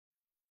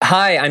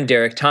Hi, I'm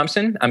Derek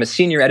Thompson. I'm a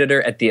senior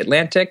editor at The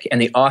Atlantic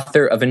and the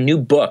author of a new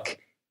book,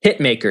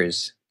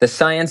 Hitmakers, The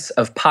Science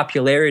of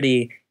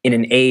Popularity in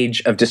an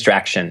Age of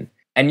Distraction.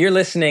 And you're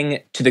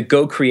listening to The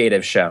Go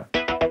Creative Show.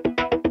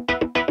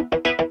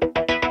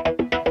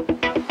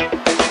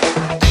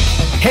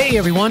 Hey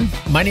everyone,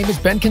 my name is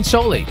Ben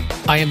Consoli.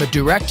 I am a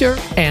director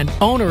and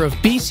owner of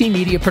BC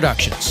Media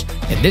Productions,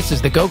 and this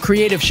is the Go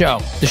Creative Show,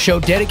 the show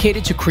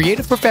dedicated to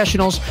creative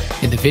professionals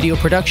in the video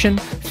production,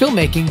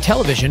 filmmaking,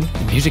 television,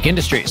 and music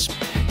industries.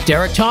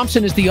 Derek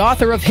Thompson is the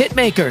author of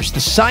Hitmakers,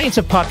 The Science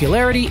of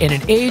Popularity in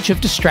an Age of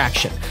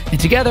Distraction. And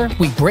together,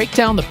 we break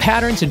down the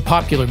patterns in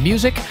popular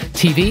music,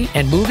 TV,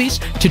 and movies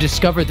to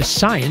discover the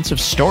science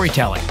of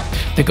storytelling.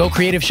 The Go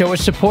Creative Show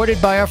is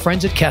supported by our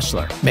friends at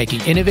Kessler,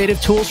 making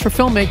innovative tools for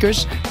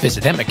filmmakers.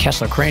 Visit them at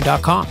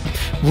KesslerCrane.com.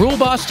 Rule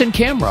Boston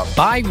Camera,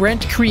 buy,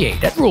 rent,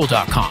 create at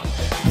Rule.com.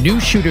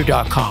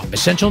 Newshooter.com,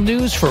 essential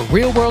news for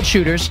real-world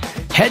shooters.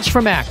 Hedge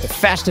for Mac, the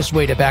fastest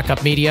way to back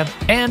up media.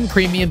 And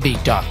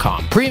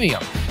PremiumBeat.com.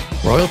 Premium,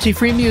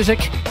 royalty-free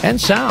music and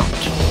sound.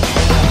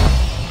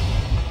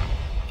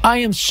 I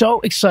am so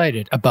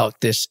excited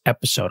about this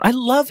episode. I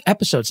love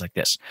episodes like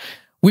this.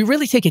 We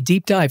really take a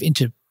deep dive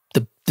into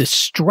the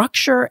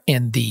structure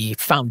and the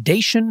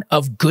foundation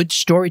of good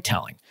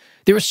storytelling.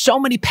 There are so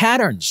many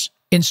patterns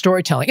in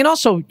storytelling and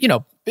also,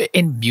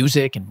 in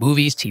music and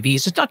movies,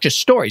 TVs. It's not just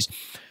stories,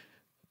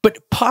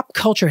 but pop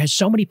culture has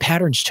so many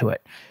patterns to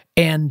it.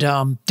 And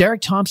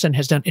Derek Thompson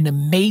has done an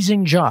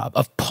amazing job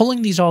of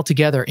pulling these all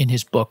together in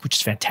his book, which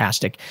is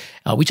fantastic.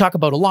 We talk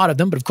about a lot of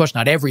them, but of course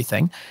not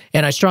everything.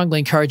 And I strongly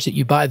encourage that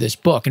you buy this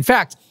book. In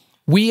fact,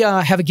 we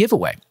have a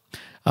giveaway.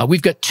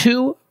 We've got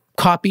 2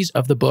 copies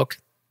of the book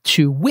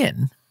to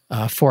win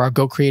for our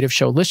Go Creative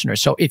Show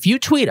listeners. So if you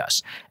tweet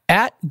us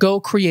at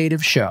Go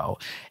Creative Show,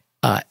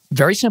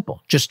 very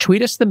simple. Just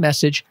tweet us the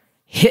message,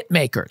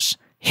 Hitmakers.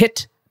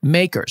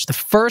 Hitmakers. The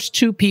first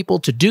 2 people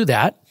to do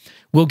that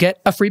will get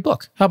a free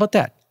book. How about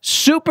that?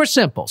 Super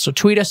simple. So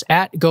tweet us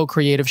at Go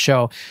Creative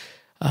Show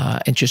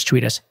and just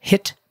tweet us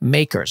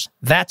Hitmakers.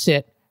 That's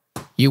it.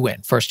 You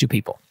win. First 2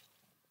 people.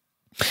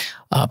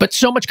 But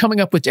so much coming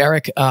up with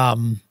Derek,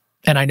 and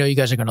I know you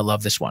guys are going to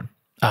love this one.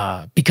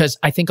 Because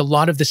I think a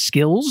lot of the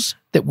skills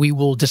that we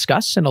will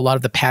discuss and a lot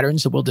of the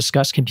patterns that we'll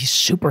discuss can be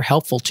super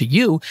helpful to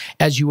you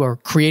as you are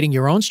creating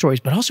your own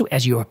stories, but also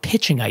as you are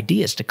pitching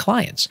ideas to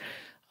clients.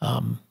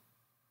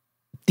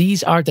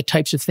 These are the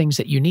types of things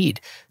that you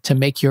need to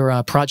make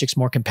your projects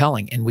more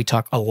compelling, and we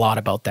talk a lot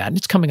about that, and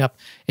it's coming up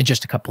in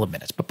just a couple of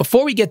minutes. But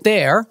before we get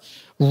there,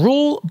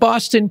 Rule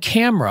Boston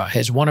Camera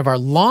has one of our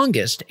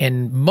longest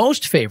and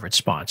most favorite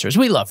sponsors.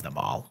 We love them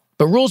all.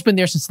 But Rule's been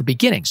there since the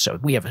beginning, so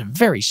we have a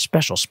very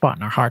special spot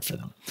in our heart for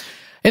them.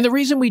 And the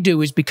reason we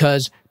do is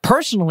because,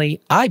 personally,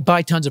 I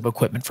buy tons of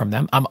equipment from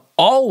them. I'm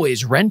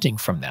always renting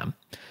from them.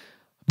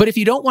 But if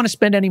you don't want to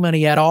spend any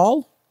money at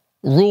all,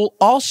 Rule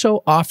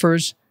also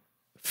offers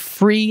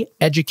free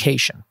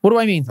education. What do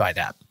I mean by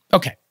that?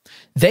 Okay,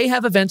 they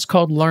have events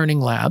called Learning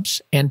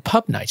Labs and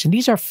Pub Nights, and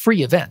these are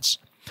free events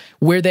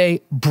where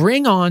they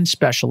bring on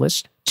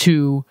specialists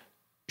to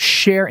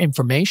share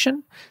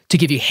information, to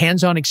give you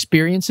hands-on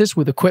experiences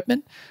with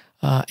equipment.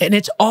 And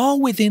it's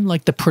all within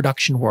like the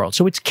production world.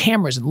 So it's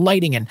cameras and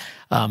lighting and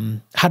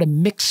how to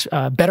mix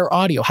better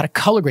audio, how to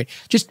color grade,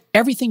 just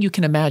everything you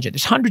can imagine.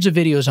 There's hundreds of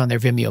videos on their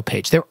Vimeo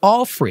page. They're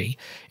all free,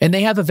 and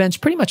they have events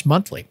pretty much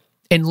monthly.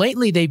 And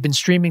lately, they've been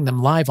streaming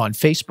them live on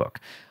Facebook,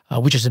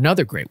 which is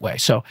another great way.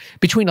 So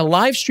between a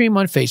live stream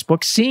on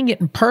Facebook, seeing it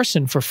in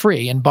person for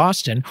free in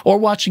Boston, or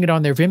watching it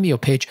on their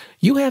Vimeo page,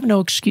 you have no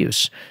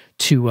excuse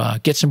to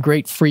get some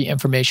great free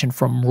information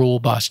from Rule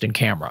Boston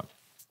Camera.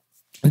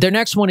 Their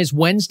next one is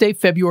Wednesday,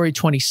 February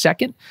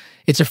 22nd.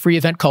 It's a free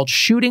event called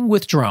Shooting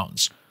with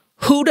Drones.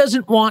 Who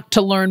doesn't want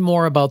to learn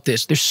more about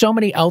this? There's so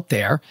many out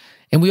there,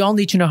 and we all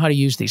need to know how to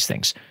use these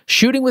things.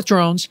 Shooting with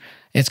Drones.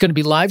 It's going to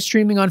be live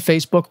streaming on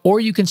Facebook, or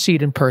you can see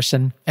it in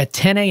person at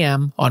 10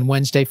 a.m. on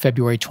Wednesday,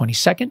 February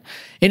 22nd.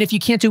 And if you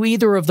can't do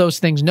either of those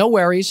things, no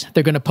worries.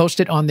 They're going to post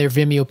it on their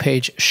Vimeo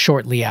page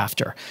shortly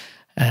after.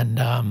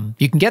 And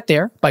you can get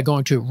there by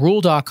going to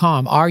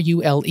rule.com,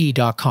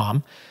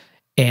 RULE.com,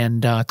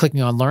 and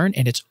clicking on Learn,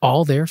 and it's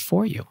all there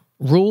for you.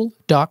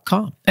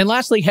 Rule.com. And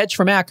lastly, Hedge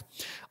for Mac.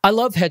 I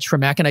love Hedge for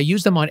Mac, and I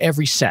use them on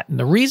every set. And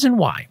the reason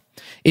why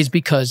is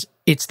because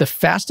it's the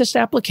fastest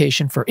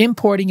application for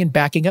importing and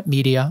backing up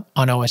media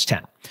on OS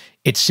X.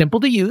 It's simple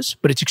to use,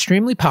 but it's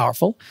extremely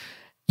powerful.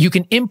 You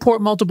can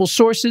import multiple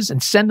sources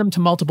and send them to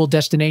multiple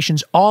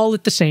destinations all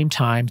at the same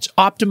time. It's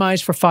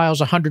optimized for files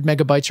 100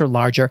 megabytes or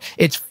larger.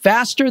 It's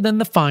faster than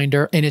the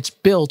Finder, and it's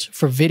built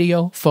for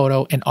video,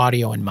 photo, and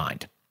audio in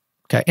mind.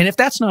 Okay, and if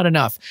that's not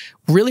enough,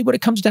 really what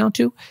it comes down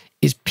to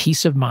is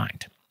peace of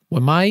mind.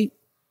 When my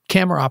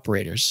camera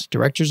operators,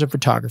 directors of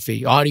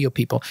photography, audio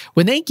people,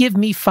 when they give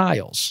me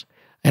files,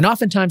 and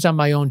oftentimes on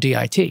my own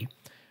DIT,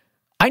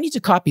 I need to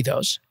copy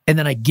those, and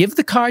then I give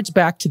the cards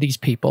back to these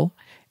people,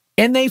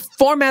 and they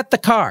format the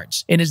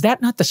cards. And is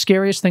that not the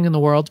scariest thing in the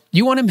world?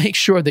 You want to make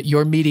sure that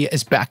your media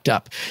is backed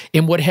up.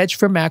 And what Hedge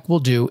for Mac will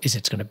do is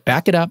it's going to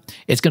back it up.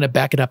 It's going to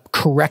back it up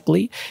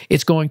correctly.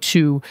 It's going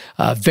to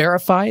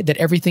verify that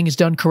everything is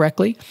done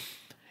correctly.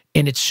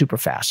 And it's super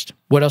fast.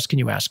 What else can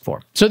you ask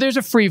for? So there's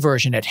a free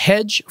version at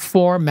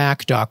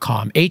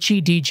hedgeformac.com,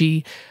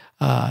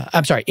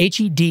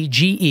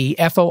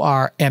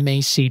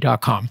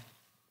 hedgeformac.com.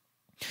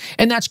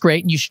 And that's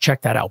great, and you should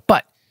check that out.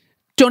 But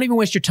don't even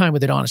waste your time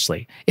with it,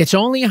 honestly. It's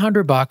only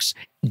 $100.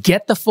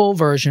 Get the full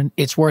version.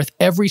 It's worth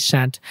every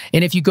cent.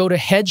 And if you go to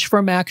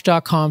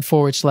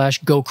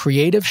hedgeformac.com/go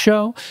creative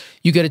show,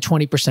 you get a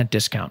 20%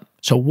 discount.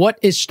 So what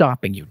is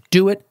stopping you?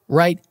 Do it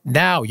right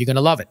now. You're going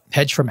to love it.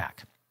 Hedge for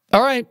Mac.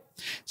 All right.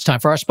 It's time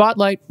for our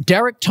spotlight.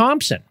 Derek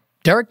Thompson.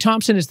 Derek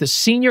Thompson is the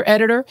senior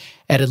editor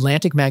at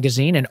Atlantic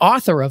Magazine and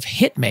author of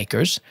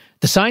Hitmakers,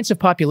 The Science of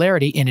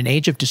Popularity in an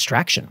Age of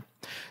Distraction.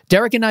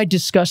 Derek and I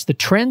discuss the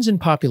trends in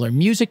popular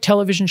music,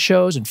 television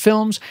shows, and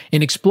films,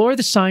 and explore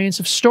the science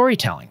of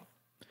storytelling.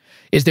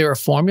 Is there a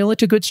formula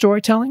to good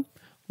storytelling?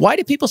 Why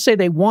do people say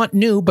they want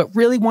new but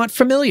really want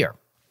familiar?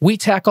 We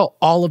tackle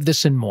all of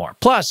this and more.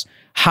 Plus,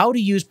 how to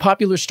use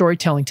popular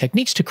storytelling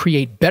techniques to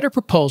create better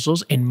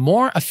proposals and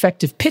more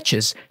effective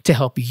pitches to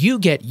help you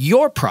get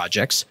your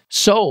projects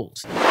sold.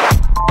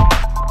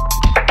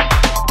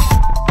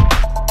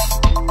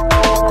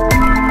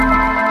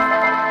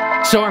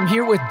 So I'm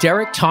here with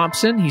Derek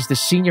Thompson. He's the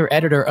senior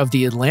editor of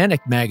the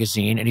Atlantic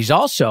Magazine, and he's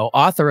also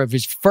author of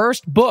his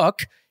first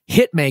book,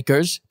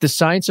 Hitmakers, The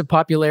Science of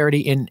Popularity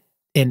in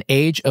an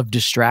Age of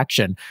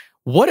Distraction.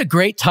 What a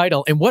great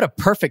title, and what a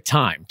perfect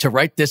time to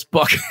write this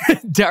book.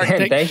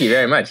 Derek, thank you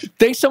very much.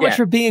 Thanks so much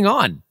for being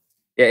on.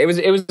 Yeah, it was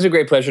a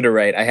great pleasure to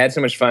write. I had so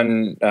much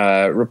fun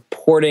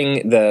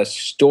reporting the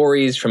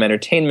stories from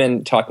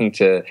entertainment, talking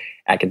to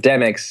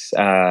academics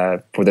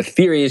for the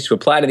theories to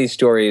apply to these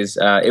stories.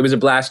 It was a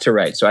blast to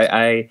write. So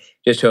I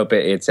just hope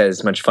it's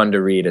as much fun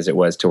to read as it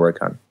was to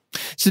work on.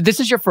 So this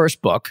is your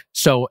first book.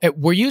 So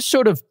were you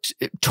sort of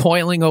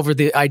toiling over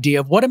the idea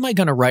of what am I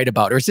going to write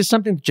about? Or is this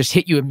something that just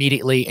hit you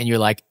immediately and you're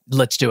like,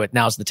 let's do it.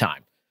 Now's the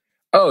time.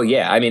 Oh,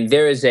 yeah. I mean,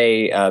 there is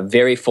a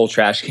very full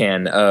trash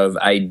can of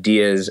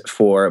ideas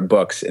for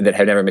books that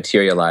have never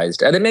materialized,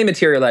 that may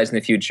materialize in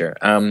the future.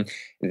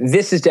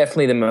 This is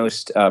definitely the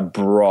most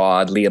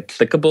broadly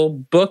applicable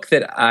book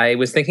that I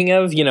was thinking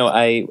of. You know,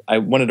 I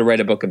wanted to write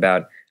a book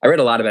about, I read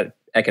a lot about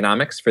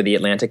economics for the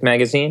Atlantic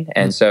magazine.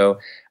 And so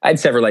I had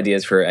several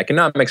ideas for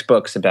economics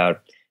books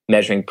about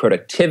measuring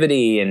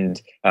productivity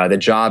and the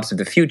jobs of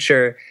the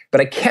future. But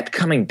I kept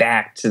coming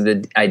back to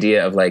the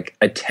idea of like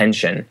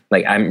attention.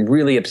 Like I'm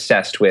really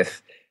obsessed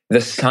with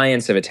the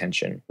science of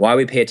attention, why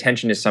we pay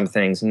attention to some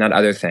things and not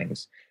other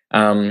things.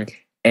 And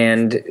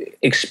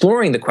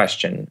exploring the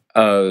question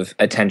of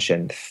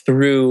attention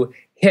through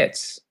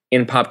hits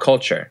in pop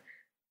culture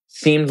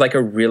seemed like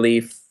a really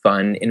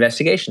fun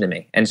investigation to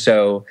me. And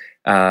so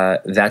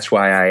that's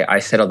why I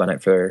settled on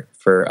it for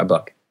a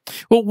book.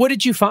 Well, what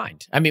did you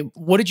find? I mean,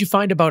 what did you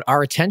find about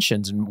our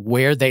attentions and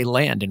where they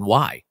land and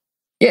why?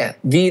 Yeah,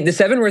 the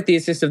seven-word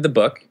thesis of the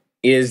book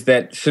is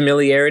that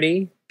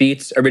familiarity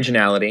beats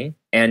originality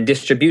and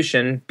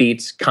distribution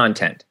beats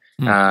content.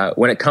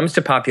 When it comes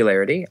to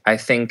popularity, I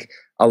think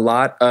a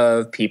lot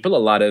of people, a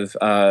lot of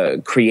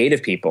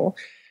creative people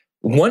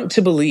want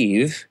to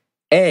believe,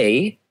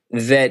 A,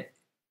 that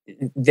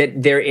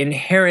their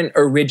inherent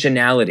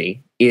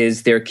originality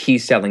is their key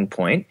selling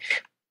point,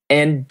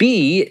 and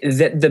B,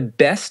 that the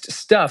best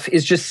stuff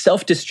is just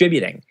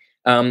self-distributing.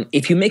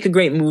 If you make a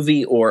great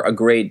movie or a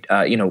great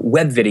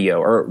web video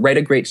or write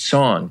a great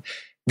song,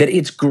 that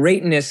its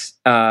greatness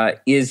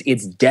is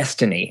its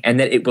destiny and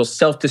that it will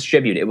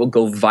self-distribute. It will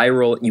go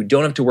viral. You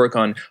don't have to work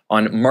on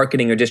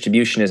marketing or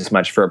distribution as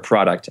much for a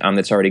product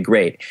that's already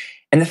great.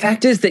 And the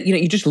fact is that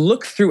you just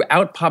look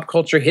throughout pop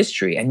culture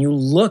history and you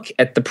look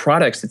at the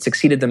products that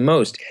succeeded the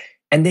most,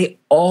 and they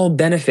all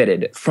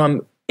benefited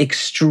from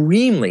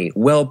extremely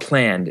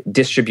well-planned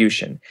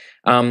distribution.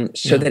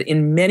 That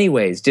in many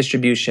ways,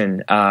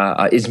 distribution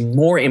is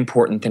more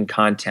important than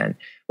content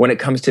when it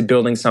comes to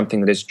building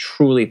something that is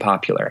truly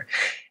popular.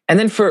 And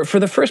then for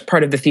the first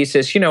part of the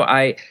thesis,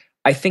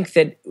 I think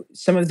that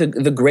some of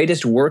the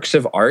greatest works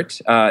of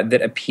art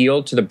that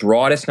appeal to the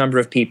broadest number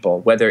of people,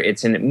 whether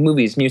it's in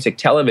movies, music,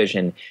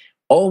 television,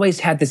 always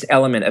had this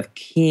element of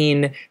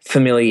keen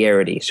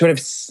familiarity, sort of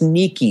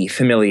sneaky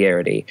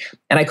familiarity.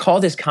 And I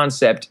call this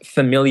concept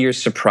familiar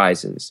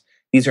surprises.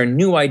 These are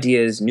new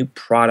ideas, new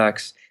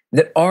products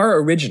that are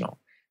original,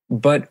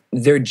 but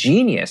their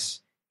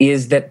genius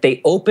is that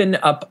they open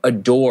up a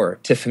door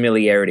to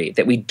familiarity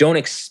that we don't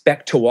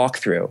expect to walk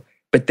through.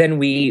 But then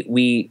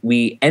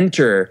we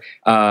enter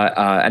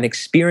an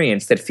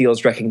experience that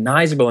feels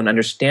recognizable and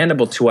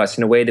understandable to us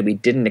in a way that we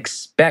didn't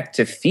expect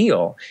to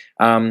feel.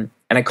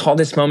 And I call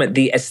this moment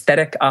the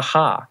aesthetic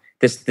aha,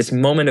 this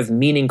moment of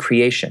meaning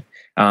creation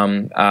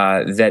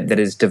that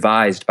is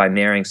devised by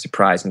marrying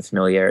surprise and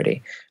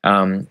familiarity.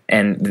 And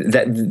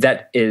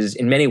that is,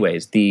 in many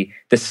ways, the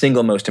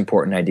single most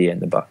important idea in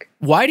the book.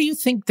 Why do you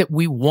think that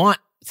we want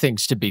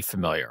things to be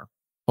familiar?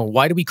 Or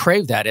why do we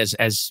crave that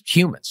as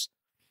humans?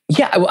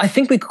 Yeah, well, I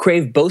think we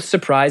crave both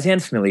surprise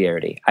and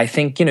familiarity. I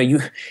think,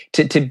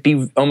 to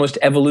be almost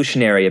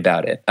evolutionary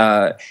about it.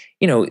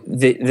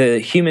 The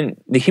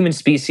human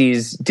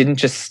species didn't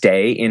just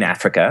stay in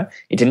Africa.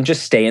 It didn't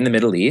just stay in the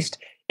Middle East.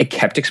 It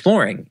kept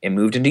exploring. It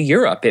moved into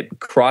Europe.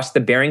 It crossed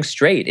the Bering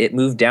Strait. It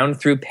moved down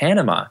through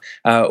Panama.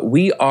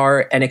 We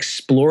are an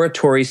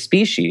exploratory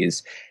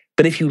species.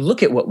 But if you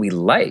look at what we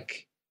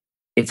like,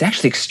 it's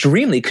actually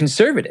extremely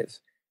conservative.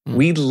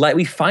 We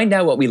find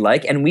out what we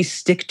like and we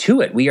stick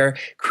to it. We are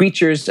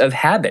creatures of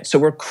habit. So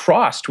we're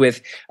crossed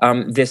with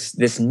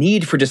this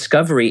need for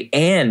discovery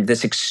and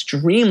this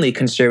extremely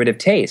conservative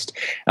taste.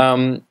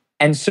 And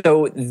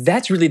so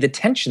that's really the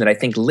tension that I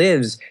think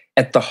lives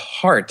at the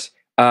heart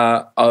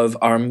of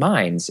our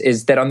minds,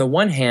 is that on the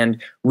one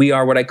hand, we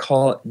are what I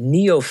call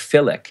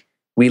neophilic.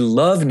 We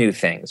love new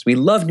things. We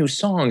love new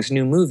songs,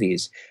 new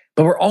movies,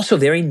 but we're also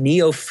very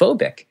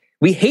neophobic.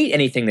 We hate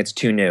anything that's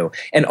too new.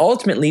 And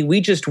ultimately, we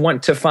just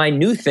want to find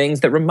new things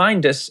that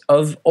remind us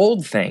of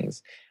old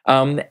things.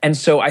 And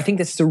so I think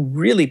that's a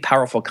really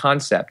powerful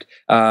concept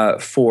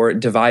for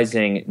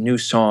devising new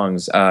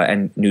songs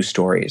and new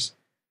stories.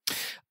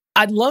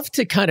 I'd love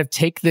to kind of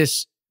take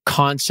this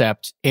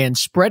concept and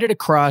spread it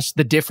across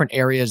the different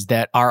areas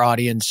that our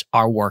audience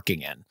are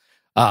working in.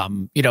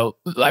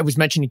 I was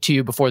mentioning to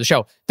you before the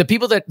show, the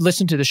people that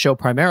listen to the show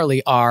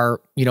primarily are,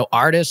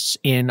 artists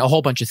in a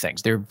whole bunch of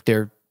things.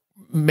 They're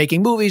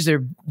making movies,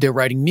 they're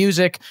writing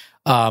music,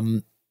 they're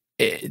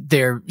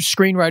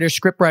screenwriters,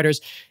 script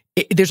writers.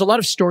 There's a lot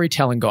of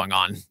storytelling going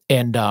on.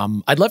 And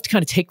I'd love to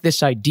kind of take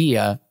this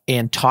idea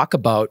and talk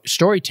about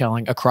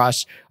storytelling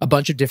across a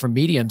bunch of different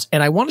mediums.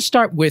 And I want to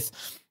start with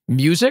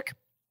music,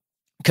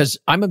 because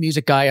I'm a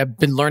music guy. I've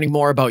been learning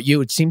more about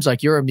you. It seems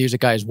like you're a music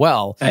guy as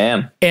well. I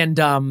am.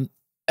 And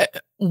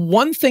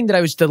one thing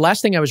the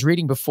last thing I was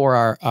reading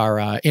before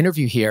our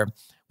interview here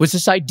was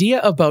this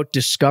idea about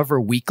Discover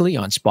Weekly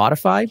on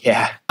Spotify.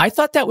 Yeah. I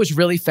thought that was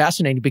really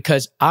fascinating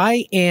because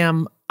I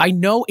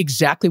know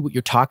exactly what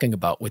you're talking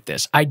about with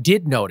this. I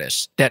did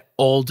notice that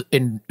old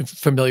and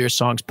familiar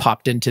songs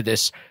popped into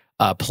this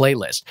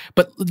playlist.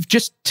 But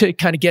just to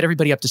kind of get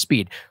everybody up to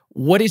speed,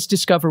 what is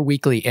Discover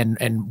Weekly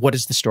and what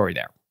is the story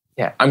there?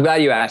 Yeah, I'm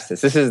glad you asked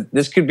this.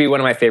 This could be one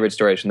of my favorite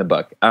stories from the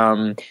book.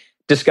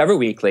 Discover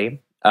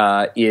Weekly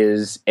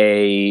is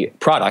a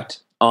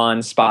product on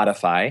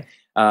Spotify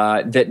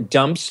that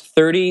dumps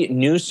 30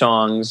 new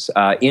songs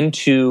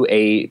into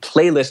a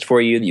playlist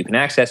for you that you can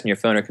access on your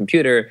phone or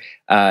computer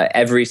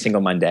every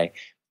single Monday.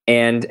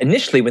 And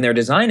initially, when they were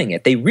designing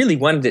it, they really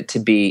wanted it to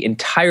be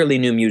entirely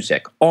new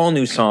music, all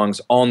new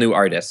songs, all new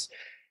artists.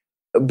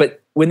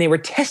 But when they were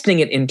testing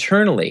it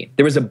internally,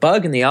 there was a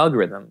bug in the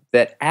algorithm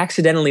that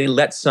accidentally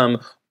let some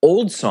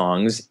old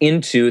songs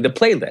into the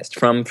playlist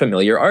from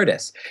familiar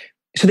artists.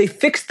 So they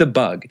fixed the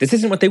bug. This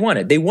isn't what they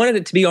wanted. They wanted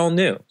it to be all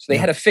new. So they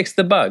had to fix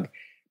the bug.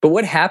 But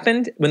what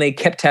happened when they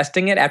kept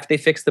testing it after they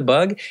fixed the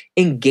bug?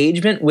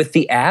 Engagement with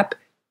the app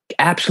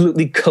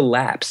absolutely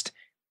collapsed.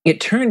 It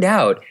turned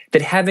out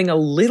that having a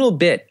little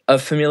bit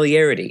of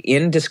familiarity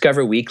in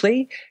Discover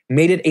Weekly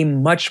made it a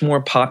much more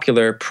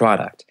popular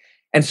product.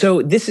 And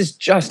so this is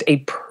just a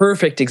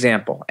perfect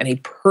example and a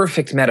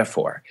perfect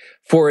metaphor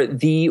for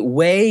the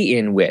way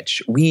in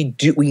which we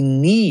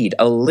need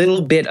a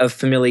little bit of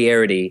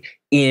familiarity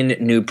in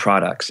new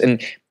products. And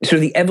sort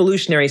of the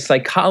evolutionary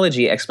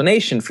psychology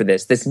explanation for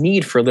this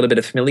need for a little bit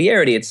of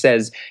familiarity, it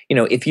says,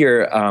 if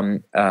you're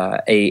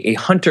a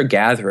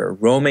hunter-gatherer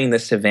roaming the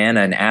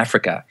savannah in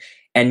Africa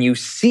and you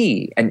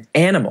see an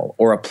animal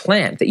or a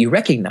plant that you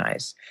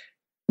recognize,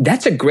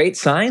 that's a great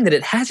sign that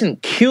it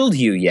hasn't killed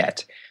you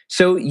yet.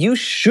 So you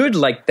should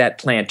like that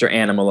plant or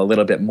animal a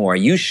little bit more.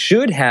 You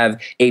should have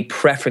a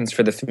preference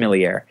for the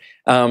familiar.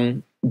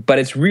 But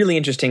it's really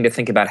interesting to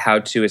think about how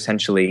to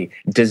essentially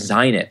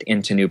design it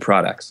into new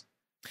products.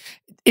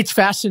 It's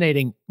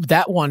fascinating,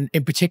 that one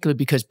in particular,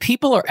 because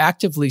people are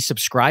actively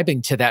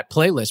subscribing to that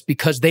playlist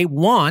because they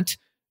want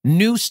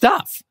new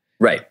stuff.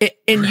 Right.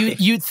 And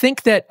you'd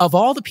think that of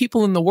all the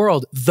people in the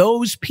world,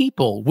 those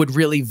people would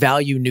really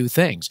value new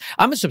things.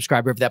 I'm a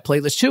subscriber of that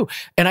playlist too.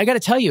 And I got to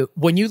tell you,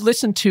 when you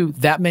listen to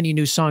that many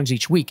new songs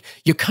each week,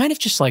 you're kind of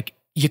just like,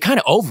 you're kind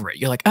of over it.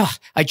 You're like,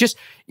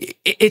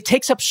 it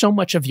takes up so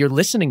much of your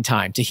listening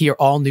time to hear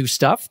all new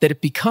stuff that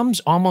it becomes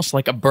almost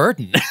like a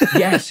burden.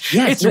 Yes.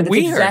 It's that's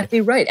weird.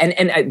 Exactly right.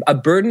 And a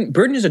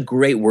burden is a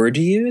great word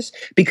to use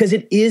because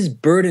it is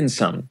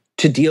burdensome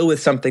to deal with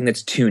something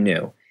that's too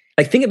new.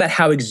 Like, think about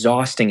how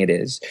exhausting it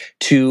is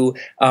to,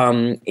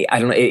 I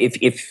don't know,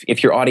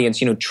 if your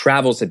audience,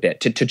 travels a bit,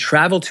 to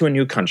travel to a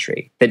new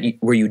country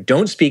where you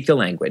don't speak the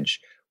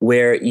language,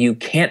 where you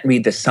can't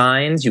read the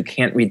signs, you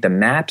can't read the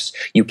maps,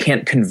 you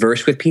can't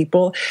converse with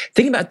people.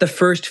 Think about the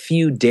first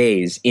few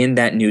days in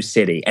that new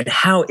city and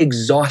how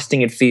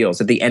exhausting it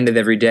feels at the end of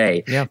every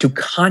day to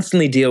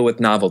constantly deal with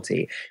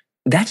novelty.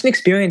 That's an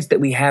experience that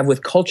we have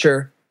with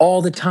culture all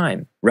the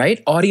time,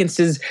 right?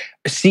 Audiences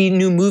see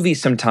new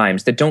movies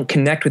sometimes that don't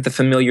connect with the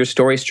familiar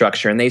story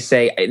structure, and they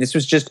say,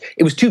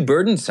 it was too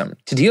burdensome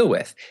to deal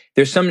with.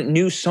 There's some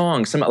new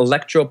song, some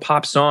electro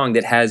pop song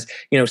that has,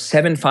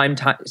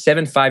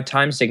 7/5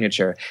 time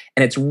signature,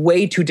 and it's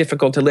way too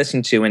difficult to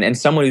listen to. And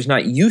someone who's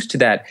not used to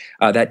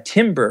that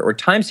timbre or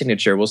time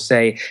signature will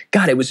say,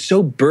 God, it was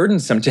so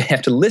burdensome to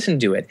have to listen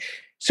to it.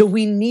 So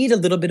we need a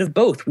little bit of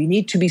both. We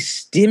need to be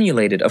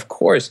stimulated, of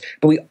course,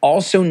 but we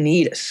also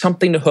need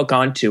something to hook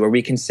onto where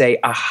we can say,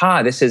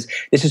 aha, this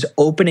is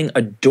opening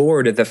a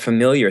door to the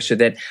familiar so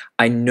that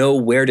I know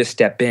where to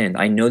step in.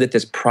 I know that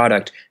this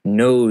product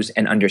knows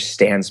and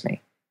understands me.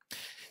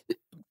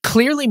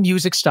 Clearly,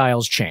 music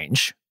styles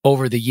change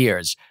over the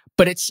years,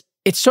 but it's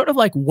sort of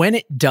like when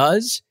it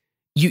does,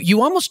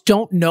 you almost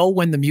don't know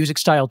when the music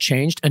style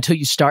changed until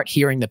you start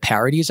hearing the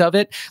parodies of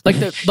it.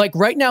 Like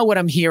right now, what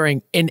I'm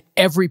hearing in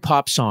every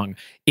pop song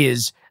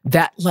is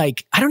that,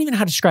 like, I don't even know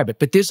how to describe it,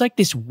 but there's like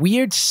this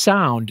weird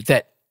sound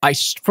that I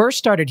first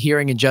started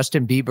hearing in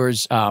Justin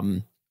Bieber's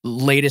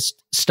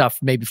latest stuff,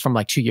 maybe from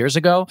like 2 years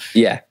ago.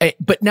 Yeah.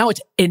 But now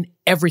it's in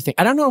everything.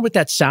 I don't know what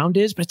that sound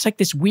is, but it's like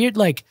this weird,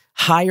 like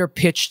higher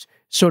pitched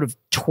sort of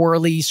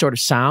twirly sort of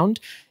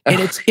sound. And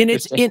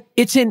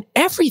it's in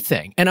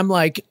everything. And I'm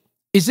like,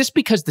 is this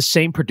because the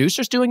same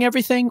producer's doing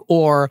everything,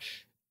 or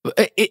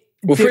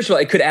Well, first of all,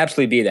 it could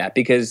absolutely be that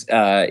because,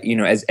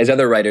 as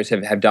other writers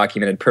have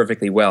documented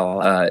perfectly well,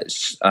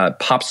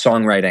 pop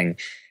songwriting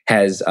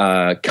has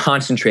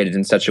concentrated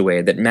in such a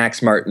way that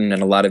Max Martin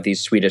and a lot of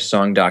these Swedish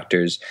song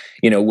doctors,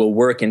 will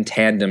work in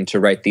tandem to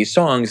write these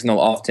songs, and they'll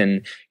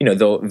often,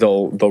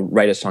 they'll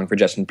write a song for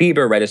Justin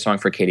Bieber, write a song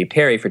for Katy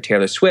Perry, for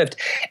Taylor Swift,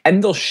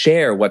 and they'll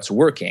share what's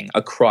working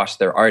across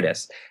their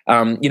artists.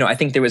 I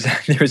think there was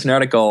an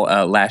article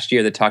last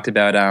year that talked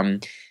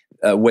about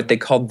what they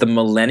called the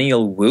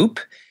millennial whoop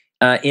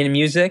in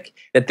music.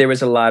 That there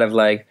was a lot of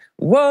like,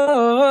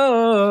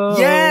 whoa,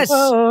 yes,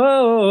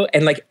 whoa,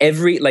 and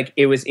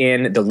it was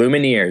in the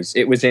Lumineers,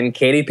 it was in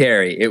Katy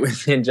Perry, it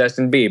was in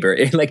Justin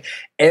Bieber.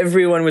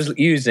 Everyone was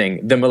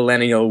using the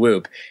millennial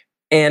whoop.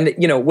 And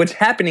what's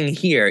happening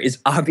here is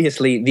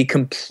obviously the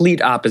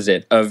complete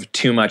opposite of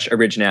too much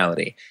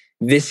originality.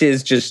 This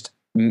is just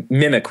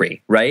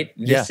mimicry, right?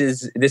 Yeah.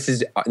 This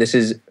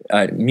is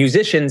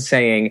musicians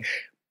saying,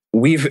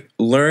 we've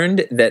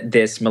learned that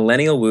this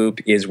millennial whoop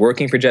is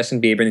working for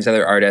Justin Bieber and these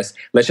other artists.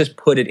 Let's just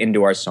put it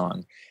into our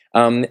song.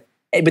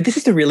 But this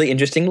is a really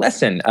interesting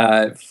lesson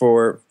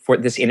for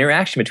this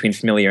interaction between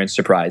familiar and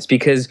surprise,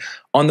 because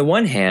on the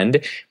one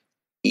hand,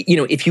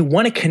 if you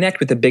want to connect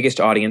with the biggest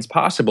audience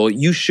possible,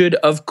 you should,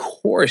 of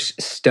course,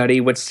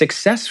 study what's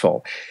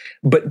successful.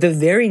 But the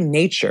very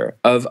nature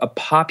of a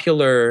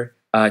popular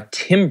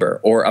timbre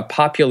or a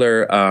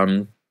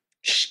popular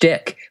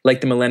shtick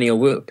like the millennial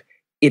whoop,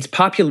 it's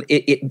popular.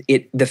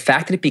 The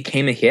fact that it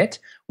became a hit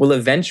will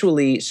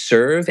eventually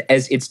serve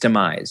as its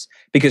demise,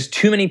 because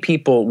too many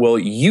people will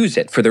use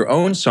it for their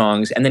own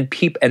songs, and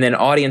then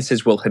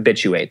audiences will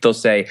habituate. They'll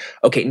say,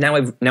 "Okay, now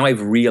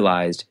I've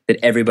realized that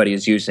everybody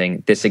is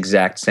using this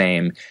exact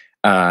same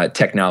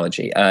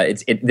technology."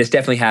 This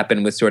definitely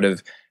happened with sort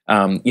of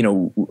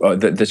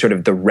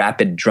the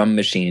rapid drum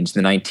machines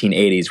in the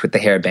 1980s with the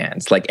hair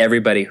bands. Like,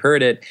 everybody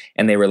heard it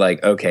and they were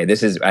like, okay,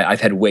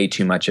 I've had way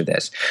too much of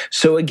this.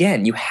 So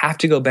again, you have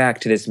to go back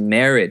to this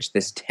marriage,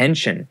 this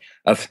tension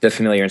of the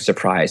familiar and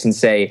surprise, and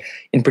say,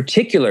 in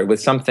particular with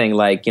something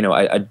like,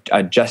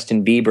 a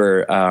Justin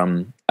Bieber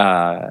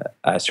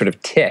sort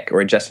of tick,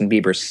 or a Justin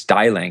Bieber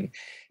styling,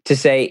 to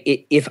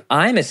say, if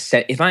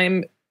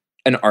I'm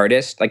an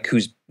artist like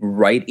who's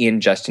right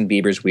in Justin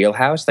Bieber's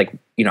wheelhouse, like,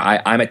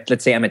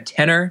 let's say I'm a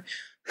tenor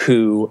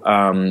who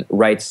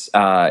writes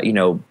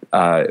sort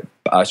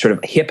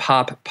of hip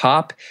hop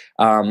pop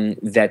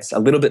that's a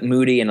little bit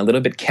moody and a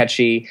little bit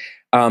catchy.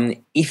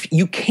 If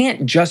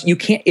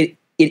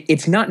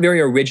it's not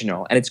very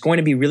original, and it's going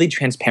to be really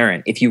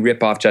transparent if you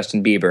rip off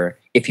Justin Bieber,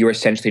 if you're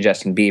essentially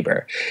Justin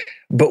Bieber.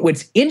 But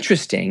what's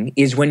interesting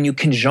is when you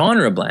can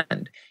genre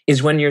blend,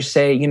 is when you're,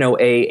 say,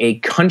 a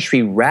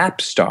country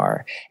rap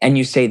star, and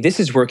you say, this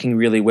is working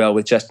really well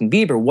with Justin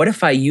Bieber. What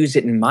if I use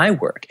it in my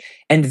work?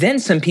 And then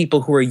some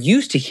people who are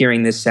used to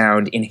hearing this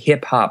sound in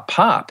hip hop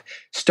pop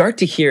start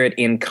to hear it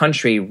in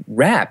country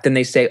rap. Then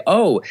they say,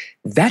 oh,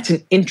 that's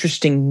an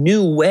interesting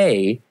new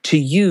way to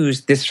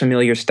use this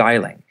familiar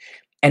styling.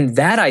 And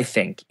that, I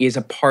think, is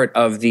a part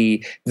of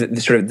the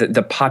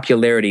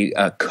popularity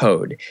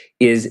code,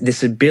 is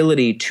this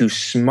ability to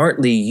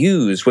smartly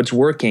use what's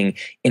working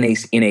in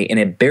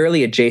a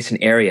barely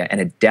adjacent area and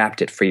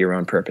adapt it for your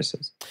own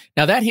purposes.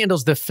 Now, that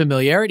handles the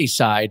familiarity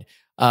side,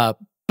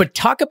 but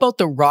talk about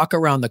the rock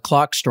around the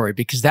clock story,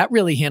 because that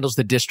really handles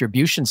the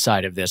distribution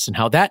side of this, and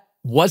how that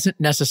wasn't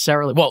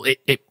necessarily,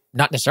 it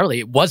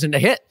wasn't a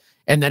hit.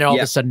 And then all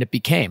of a sudden it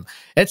became.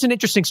 It's an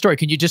interesting story.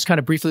 Can you just kind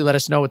of briefly let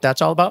us know what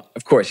that's all about?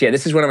 Of course, yeah.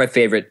 This is one of my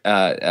favorite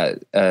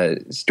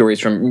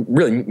stories from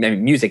really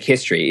music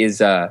history, is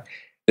the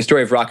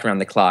story of Rock Around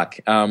the Clock.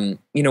 To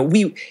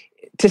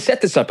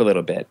set this up a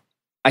little bit,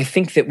 I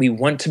think that we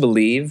want to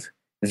believe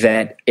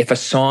that if a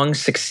song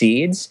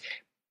succeeds,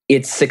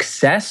 its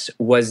success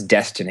was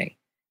destiny,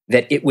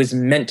 that it was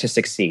meant to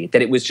succeed,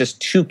 that it was just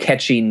too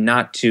catchy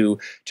not to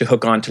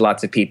hook on to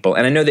lots of people.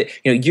 And I know that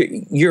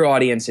your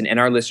audience and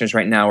our listeners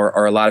right now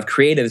are a lot of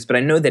creatives, but I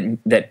know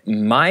that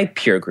my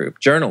peer group,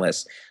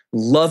 journalists,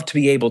 love to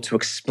be able to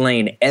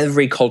explain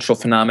every cultural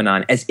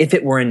phenomenon as if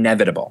it were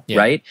inevitable,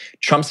 right?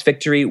 Trump's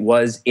victory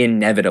was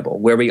inevitable.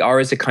 Where we are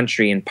as a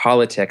country in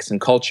politics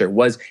and culture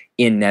was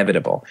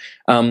inevitable.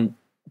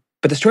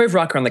 But the story of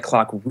Rock Around the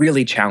Clock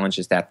really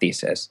challenges that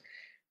thesis.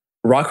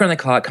 Rock Around the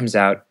Clock comes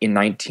out in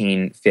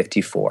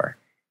 1954.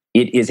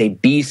 It is a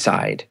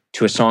B-side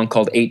to a song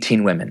called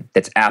 18 Women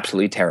that's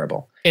absolutely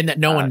terrible. And that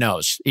no one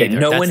knows either. That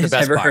no one has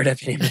ever heard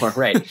of anymore,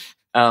 right?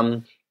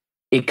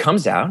 It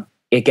comes out,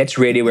 it gets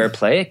radio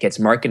airplay, it gets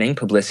marketing,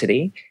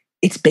 publicity.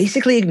 It's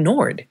basically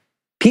ignored.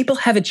 People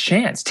have a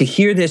chance to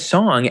hear this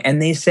song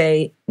and they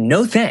say,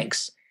 no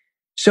thanks.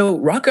 So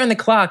Rock Around the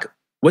Clock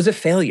was a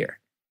failure.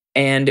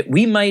 And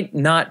we might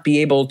not be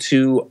able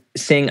to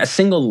sing a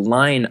single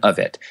line of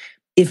it,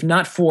 if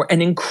not for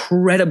an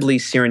incredibly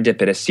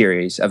serendipitous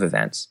series of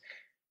events.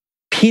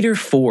 Peter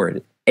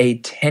Ford, a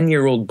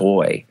 10-year-old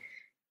boy,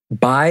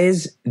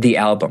 buys the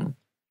album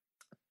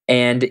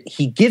and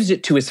he gives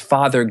it to his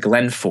father,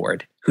 Glenn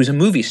Ford, who's a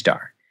movie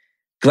star.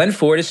 Glenn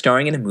Ford is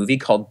starring in a movie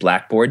called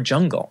Blackboard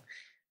Jungle.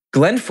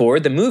 Glenn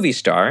Ford, the movie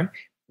star,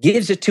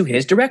 gives it to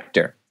his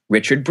director,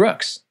 Richard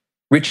Brooks.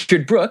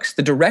 Richard Brooks,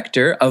 the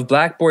director of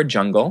Blackboard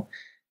Jungle,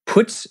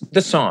 puts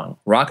the song,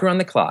 Rock Around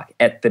the Clock,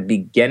 at the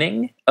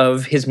beginning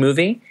of his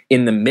movie,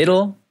 in the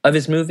middle of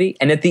his movie,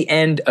 and at the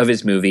end of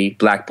his movie,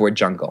 Blackboard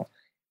Jungle.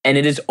 And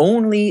it is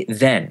only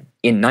then,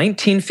 in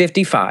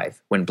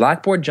 1955, when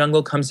Blackboard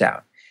Jungle comes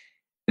out,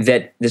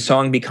 that the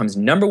song becomes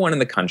number one in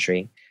the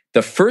country,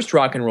 the first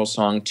rock and roll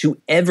song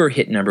to ever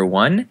hit number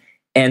one,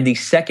 and the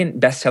second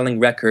best-selling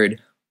record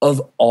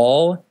of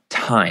all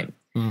time.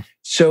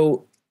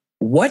 So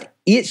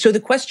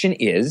the question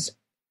is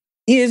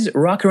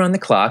Rock Around the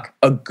Clock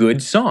a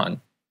good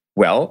song?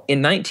 Well, in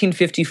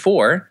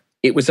 1954,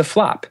 it was a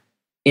flop.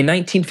 In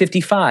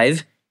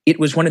 1955, it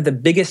was one of the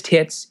biggest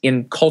hits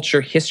in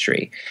culture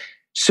history.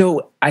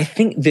 So I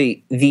think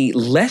the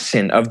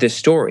lesson of this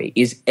story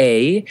is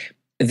A,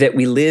 that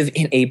we live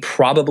in a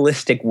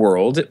probabilistic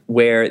world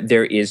where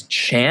there is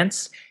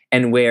chance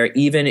and where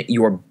even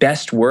your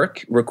best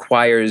work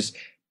requires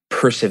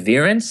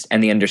perseverance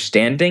and the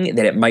understanding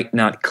that it might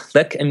not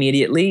click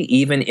immediately,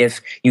 even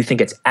if you think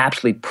it's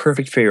absolutely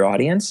perfect for your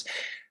audience.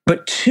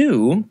 But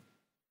two,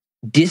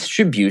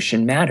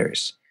 distribution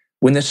matters.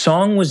 When the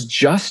song was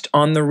just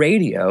on the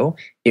radio,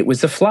 it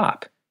was a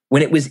flop.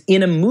 When it was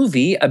in a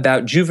movie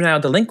about juvenile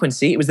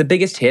delinquency, it was the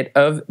biggest hit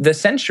of the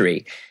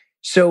century.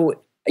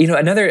 So,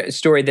 another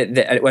story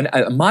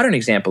a modern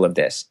example of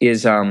this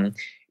is,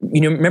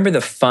 remember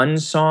the Fun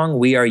song,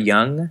 We Are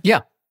Young? Yeah.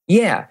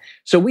 Yeah.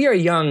 So We Are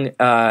Young,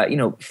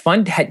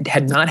 Fun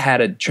had not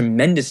had a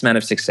tremendous amount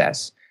of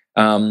success.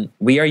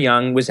 We Are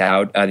Young was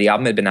out. The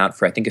album had been out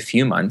for, I think, a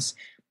few months.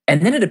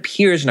 And then it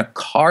appears in a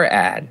car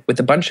ad with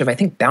a bunch of, I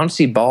think,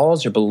 bouncy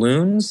balls or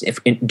balloons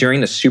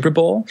during the Super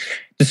Bowl.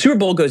 The Super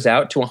Bowl goes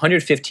out to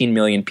 115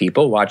 million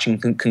people watching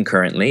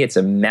concurrently. It's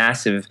a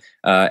massive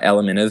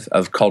element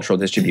of cultural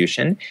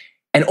distribution.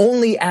 And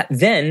only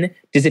then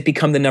does it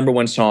become the number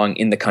one song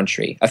in the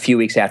country, a few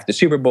weeks after the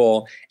Super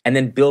Bowl. And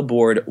then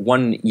Billboard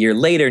 1 year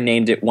later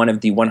named it one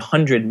of the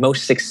 100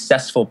 most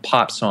successful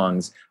pop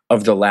songs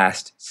of the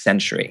last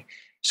century.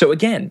 So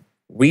again,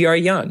 We Are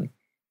Young.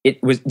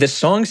 The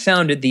song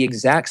sounded the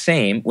exact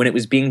same when it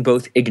was being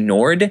both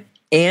ignored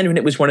and when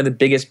it was one of the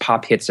biggest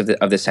pop hits of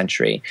the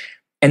century.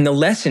 And the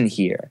lesson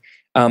here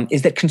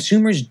is that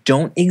consumers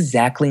don't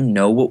exactly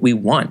know what we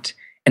want.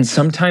 And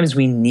sometimes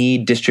we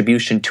need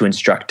distribution to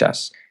instruct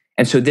us.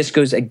 And so this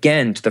goes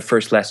again to the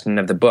first lesson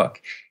of the book,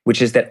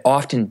 which is that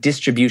often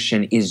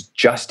distribution is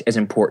just as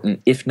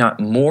important, if not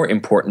more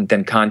important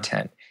than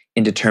content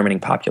in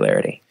determining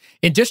popularity.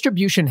 And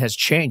distribution has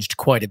changed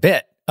quite a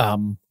bit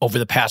over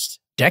the past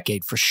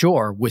decade, for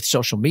sure, with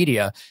social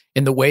media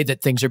in the way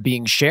that things are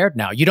being shared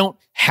now. You don't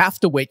have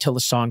to wait till a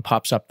song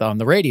pops up on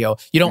the radio.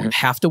 You don't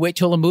have to wait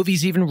till a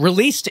movie's even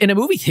released in a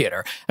movie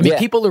theater. I mean,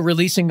 people are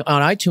releasing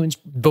on iTunes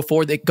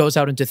before it goes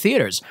out into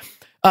theaters.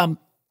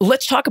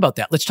 Let's talk about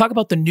that. Let's talk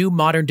about the new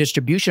modern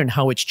distribution and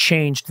how it's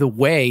changed the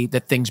way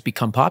that things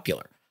become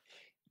popular.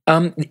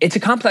 It's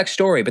a complex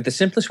story, but the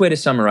simplest way to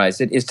summarize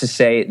it is to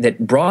say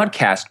that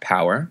broadcast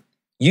power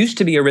used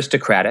to be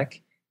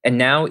aristocratic, and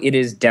now it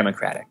is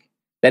democratic.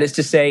 That is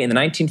to say, in the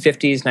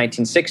 1950s,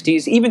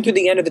 1960s, even through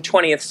the end of the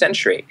 20th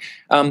century,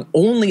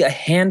 only a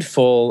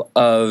handful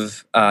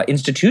of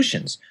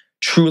institutions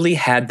truly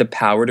had the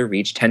power to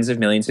reach tens of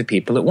millions of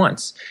people at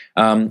once.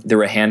 There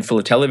were a handful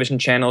of television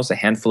channels, a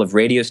handful of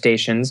radio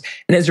stations,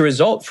 and as a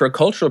result, for a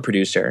cultural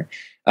producer,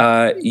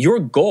 your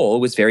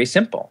goal was very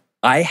simple.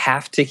 I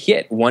have to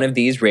hit one of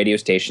these radio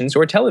stations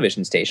or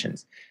television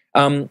stations.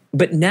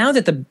 But now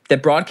that the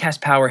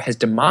broadcast power has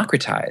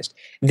democratized,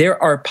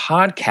 There are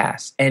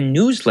podcasts and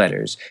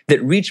newsletters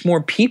that reach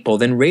more people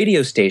than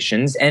radio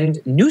stations and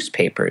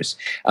newspapers.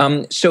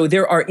 So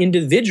there are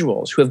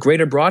individuals who have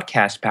greater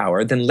broadcast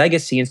power than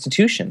legacy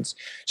institutions.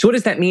 So what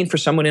does that mean for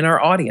someone in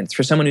our audience,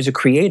 for someone who's a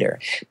creator?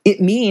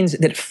 It means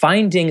that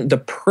finding the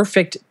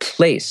perfect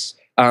place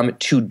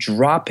to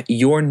drop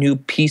your new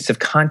piece of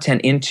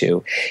content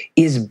into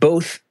is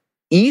both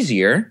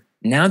easier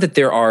now that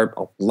there are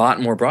a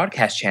lot more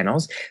broadcast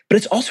channels, but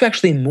it's also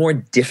actually more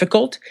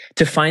difficult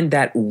to find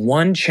that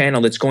one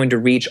channel that's going to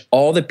reach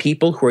all the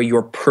people who are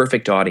your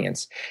perfect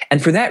audience.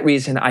 And for that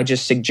reason, I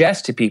just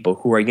suggest to people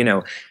who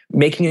are,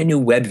 making a new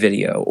web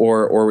video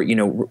or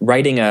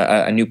writing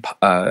a new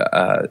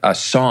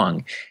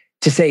song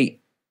to say,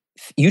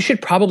 you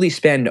should probably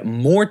spend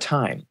more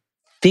time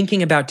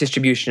thinking about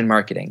distribution and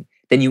marketing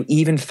than you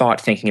even thought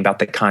thinking about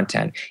the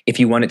content if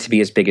you want it to be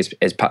as big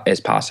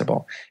as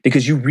possible.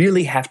 Because you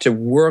really have to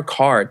work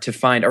hard to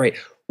find, all right,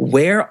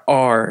 where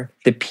are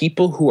the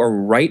people who are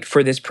right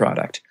for this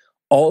product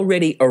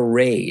already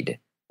arrayed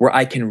where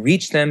I can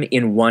reach them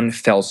in one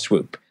fell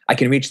swoop? I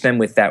can reach them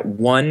with that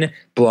one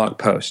blog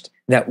post,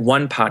 that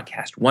one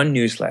podcast, one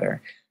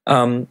newsletter.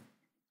 And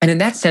in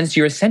that sense,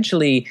 you're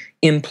essentially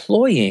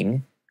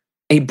employing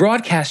a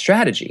broadcast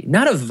strategy,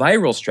 not a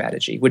viral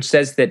strategy, which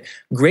says that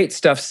great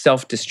stuff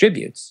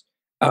self-distributes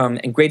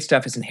and great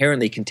stuff is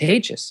inherently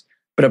contagious,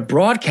 but a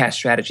broadcast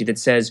strategy that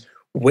says,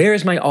 where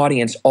is my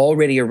audience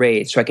already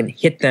arrayed so I can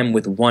hit them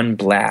with one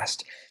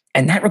blast?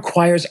 And that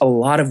requires a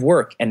lot of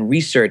work and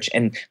research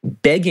and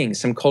begging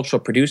some cultural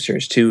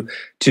producers to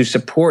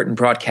support and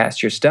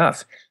broadcast your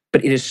stuff.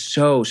 But it is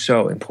so,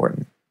 so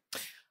important.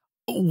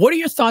 What are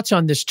your thoughts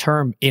on this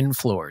term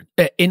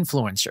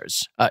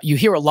influencers? You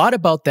hear a lot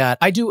about that.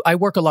 I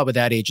work a lot with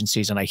ad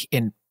agencies,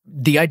 and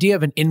the idea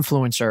of an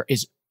influencer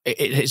is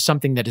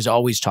something that is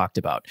always talked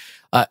about.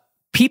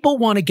 People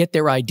want to get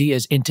their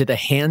ideas into the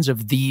hands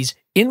of these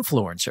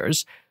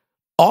influencers,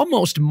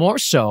 almost more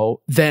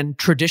so than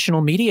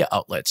traditional media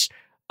outlets.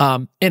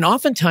 And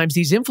oftentimes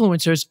these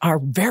influencers are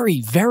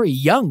very, very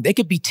young. They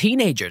could be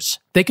teenagers.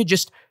 They could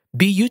just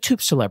be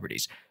YouTube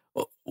celebrities.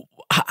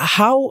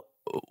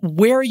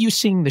 Where are you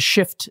seeing the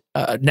shift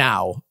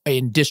now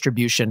in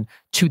distribution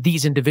to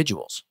these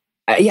individuals?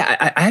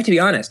 I have to be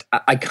honest.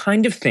 I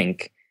kind of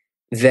think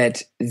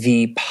that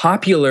the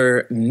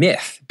popular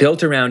myth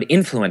built around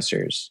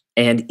influencers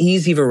and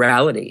easy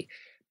virality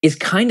is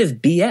kind of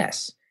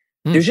BS.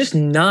 There's just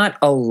not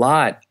a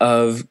lot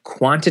of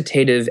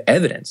quantitative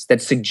evidence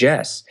that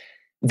suggests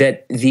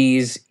that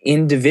these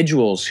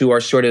individuals who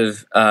are sort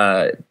of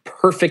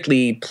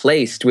perfectly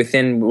placed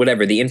within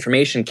whatever, the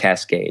information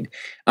cascade,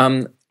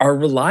 are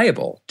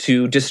reliable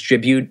to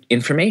distribute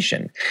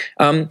information.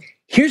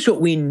 Here's what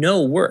we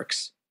know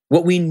works.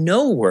 What we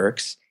know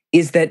works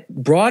is that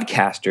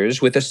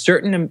broadcasters with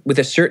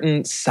a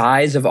certain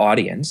size of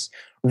audience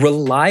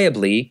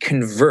reliably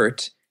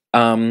convert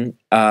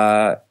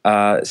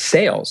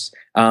sales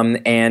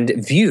and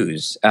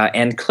views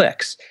and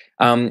clicks.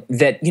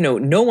 That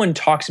no one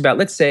talks about.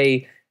 Let's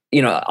say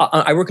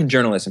I work in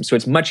journalism, so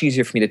it's much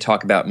easier for me to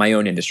talk about my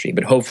own industry.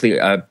 But hopefully,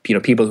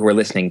 people who are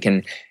listening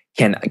can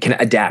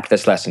adapt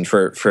this lesson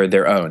for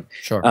their own.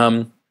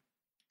 Sure.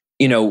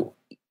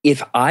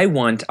 If I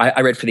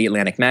read for the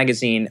Atlantic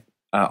magazine,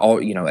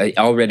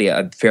 already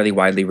a fairly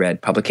widely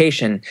read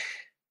publication.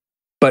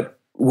 But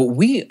what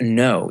we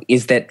know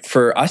is that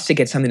for us to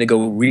get something to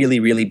go really,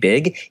 really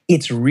big,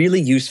 it's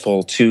really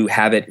useful to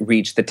have it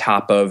reach the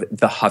top of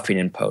the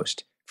Huffington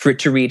Post, for it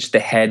to reach the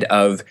head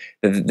of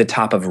the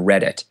top of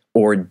Reddit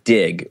or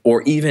Dig,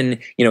 or even,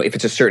 if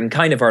it's a certain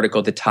kind of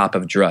article, the top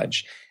of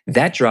Drudge.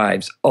 That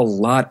drives a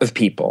lot of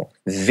people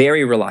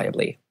very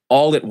reliably,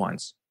 all at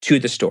once, to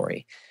the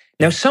story.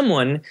 Now,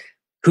 someone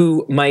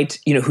who might,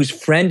 whose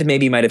friend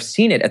maybe might have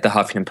seen it at the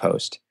Huffington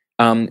Post,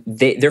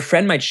 their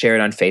friend might share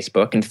it on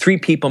Facebook, and 3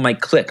 people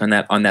might click on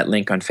that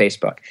link on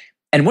Facebook.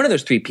 And one of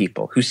those 3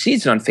 people who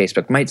sees it on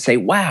Facebook might say,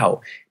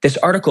 wow, this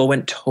article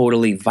went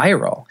totally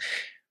viral.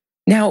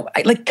 Now,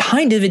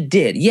 kind of it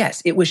did.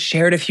 Yes, it was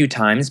shared a few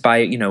times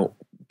by,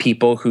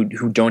 people who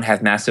don't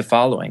have massive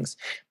followings.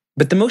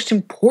 But the most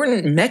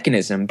important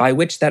mechanism by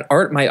which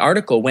my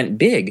article went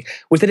big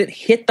was that it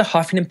hit the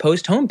Huffington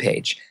Post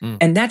homepage.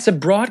 And that's a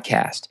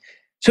broadcast.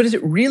 So does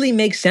it really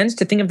make sense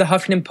to think of the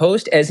Huffington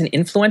Post as an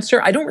influencer?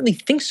 I don't really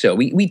think so.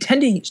 We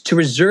tend to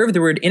reserve the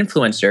word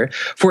influencer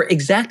for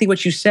exactly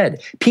what you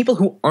said. People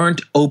who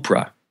aren't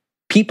Oprah.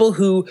 People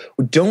who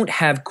don't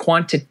have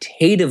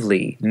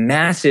quantitatively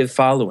massive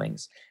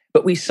followings,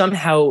 but we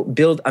somehow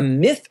build a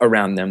myth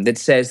around them that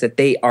says that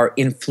they are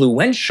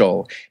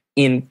influential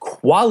in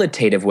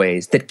qualitative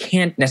ways that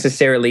can't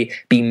necessarily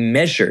be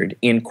measured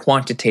in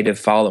quantitative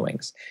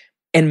followings.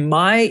 And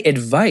my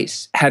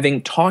advice,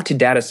 having talked to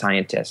data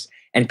scientists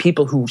and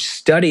people who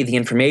study the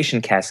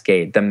information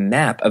cascade, the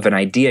map of an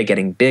idea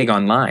getting big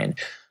online,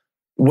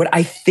 what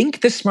I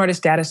think the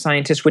smartest data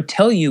scientists would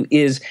tell you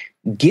is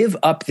give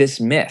up this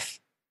myth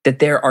that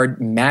there are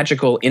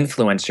magical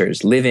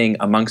influencers living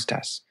amongst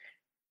us.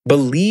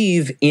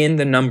 Believe in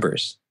the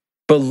numbers.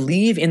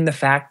 Believe in the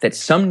fact that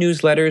some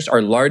newsletters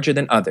are larger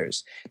than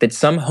others, that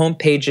some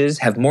homepages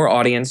have more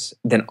audience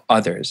than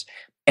others,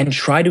 and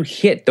try to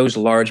hit those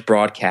large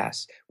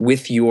broadcasts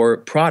with your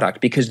product,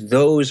 because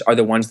those are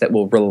the ones that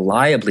will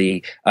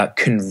reliably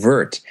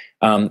convert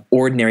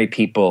ordinary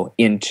people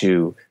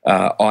into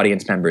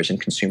audience members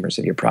and consumers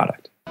of your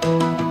product.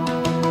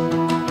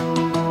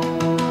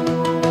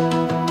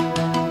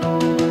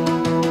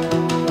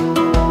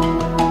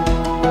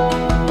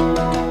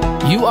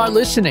 You are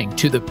listening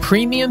to the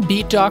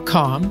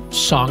PremiumBeat.com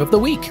Song of the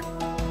Week.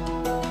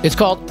 It's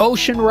called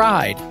Ocean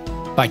Ride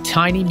by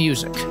Tiny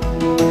Music.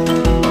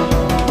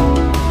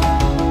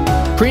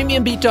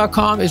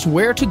 PremiumBeat.com is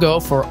where to go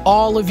for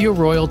all of your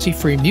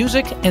royalty-free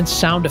music and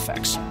sound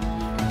effects.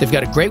 They've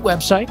got a great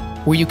website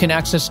where you can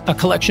access a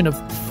collection of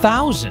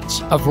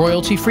thousands of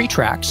royalty-free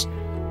tracks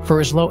for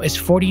as low as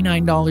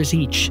 $49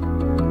 each.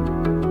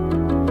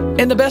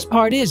 And the best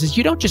part is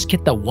you don't just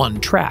get the one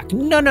track.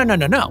 No.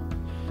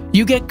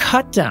 You get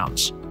cut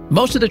downs.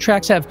 Most of the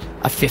tracks have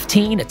a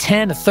 15, a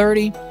 10, a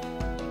 30.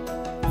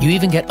 You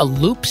even get a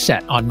loop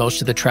set on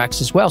most of the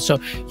tracks as well. So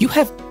you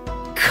have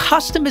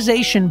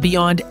customization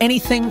beyond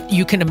anything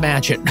you can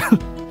imagine.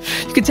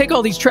 You can take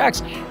all these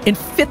tracks and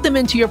fit them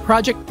into your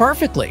project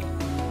perfectly.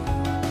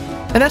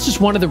 And that's just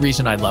one of the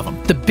reasons I love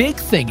them. The big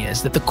thing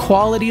is that the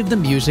quality of the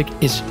music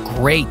is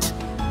great.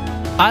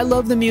 I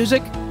love the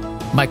music.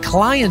 My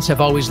clients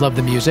have always loved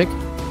the music.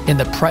 And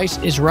the price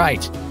is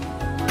right.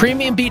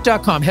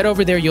 PremiumBeat.com. Head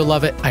over there. You'll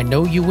love it. I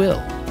know you will.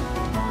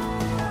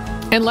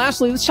 And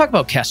lastly, let's talk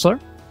about Kessler.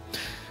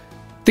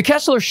 The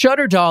Kessler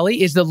Shutter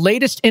Dolly is the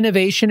latest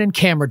innovation in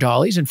camera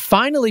dollies and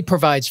finally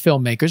provides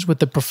filmmakers with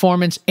the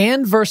performance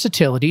and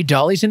versatility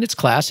dollies in its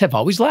class have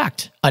always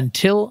lacked,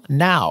 until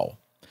now.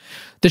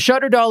 The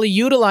Shutter Dolly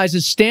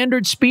utilizes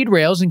standard speed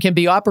rails and can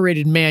be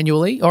operated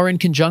manually or in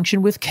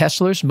conjunction with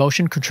Kessler's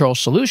motion control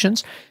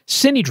solutions,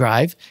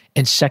 CineDrive,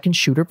 and Second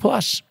Shooter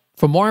Plus.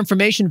 For more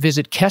information,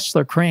 visit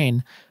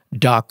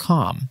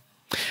KesslerCrane.com.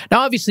 Now,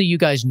 obviously, you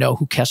guys know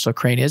who Kessler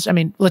Crane is. I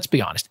mean, let's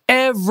be honest.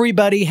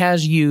 Everybody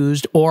has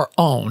used or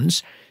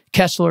owns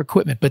Kessler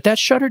equipment, but that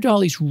Shutter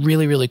Dolly is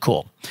really, really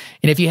cool.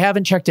 And if you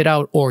haven't checked it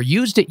out or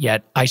used it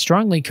yet, I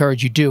strongly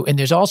encourage you do. And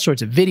there's all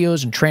sorts of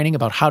videos and training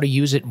about how to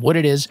use it and what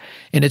it is.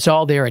 And it's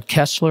all there at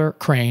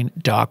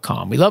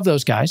KesslerCrane.com. We love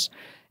those guys,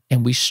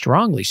 and we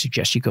strongly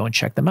suggest you go and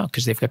check them out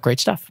because they've got great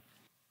stuff.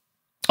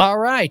 All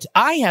right.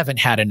 I haven't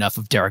had enough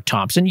of Derek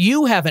Thompson.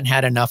 You haven't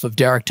had enough of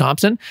Derek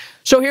Thompson.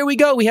 So here we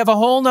go. We have a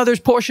whole nother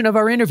portion of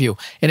our interview,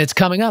 and it's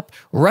coming up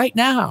right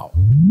now.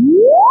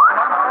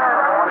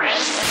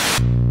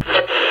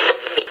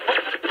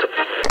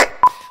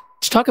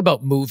 Let's talk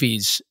about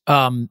movies.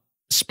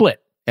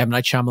 Split, M.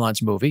 Night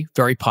Shyamalan's movie,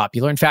 very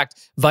popular. In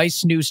fact,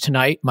 Vice News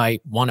Tonight,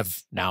 one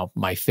of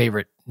my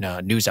favorite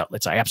news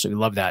outlets. I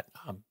absolutely love that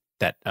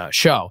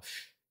show.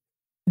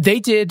 They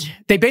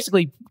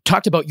basically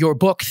talked about your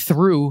book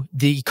through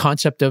the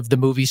concept of the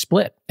movie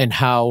Split and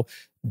how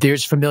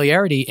there's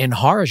familiarity in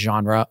horror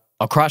genre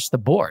across the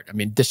board. I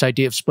mean, this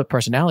idea of split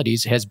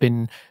personalities has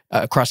been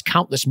across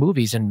countless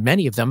movies, and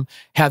many of them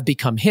have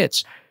become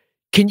hits.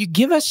 Can you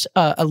give us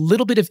a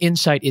little bit of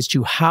insight as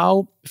to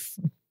how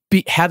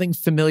having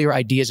familiar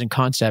ideas and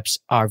concepts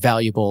are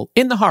valuable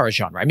in the horror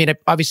genre? I mean,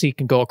 obviously it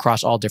can go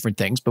across all different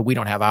things, but we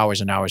don't have hours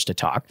and hours to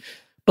talk.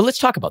 But let's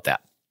talk about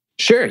that.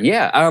 Sure,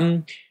 yeah.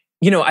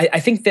 I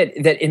think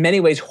that in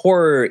many ways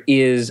horror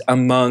is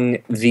among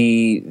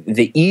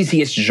the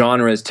easiest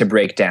genres to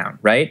break down,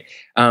 right?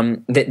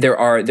 That there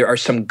are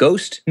some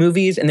ghost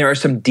movies and there are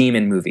some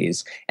demon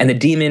movies, and the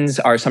demons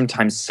are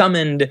sometimes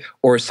summoned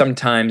or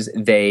sometimes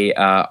they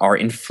are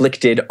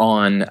inflicted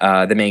on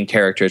the main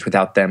characters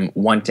without them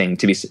wanting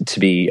to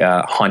be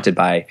haunted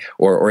by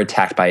or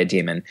attacked by a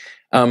demon.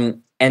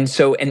 And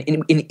so,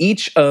 in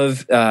each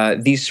of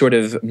these sort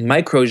of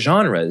micro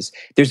genres,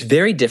 there's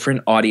very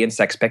different audience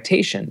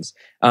expectations.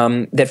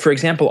 That, for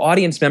example,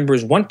 audience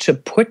members want to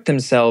put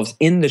themselves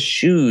in the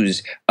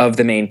shoes of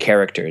the main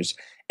characters.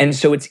 And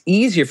so it's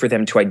easier for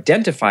them to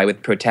identify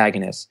with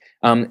protagonists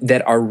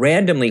that are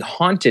randomly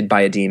haunted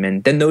by a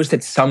demon than those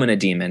that summon a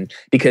demon,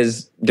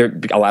 because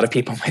a lot of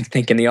people might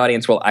think in the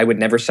audience, well, I would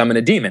never summon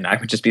a demon. I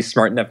would just be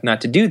smart enough not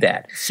to do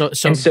that. So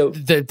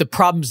the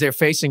problems they're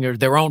facing are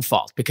their own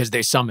fault because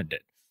they summoned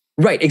it.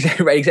 Right,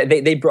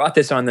 exactly. They brought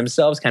this on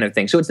themselves kind of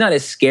thing. So it's not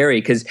as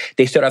scary because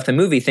they start off the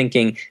movie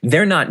thinking,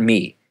 they're not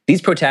me. These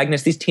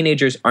protagonists, these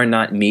teenagers are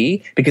not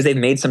me because they've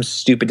made some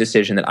stupid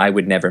decision that I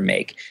would never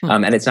make.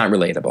 And it's not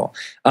relatable.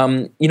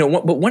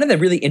 But one of the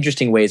really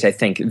interesting ways I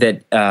think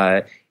that,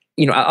 I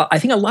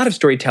think a lot of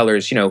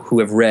storytellers, who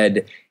have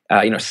read,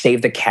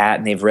 Save the Cat,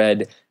 and they've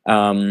read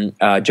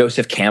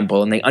Joseph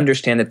Campbell, and they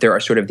understand that there are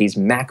sort of these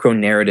macro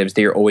narratives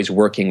that you're always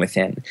working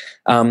within.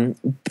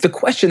 The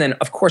question then,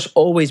 of course,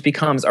 always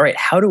becomes, all right,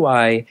 how do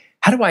I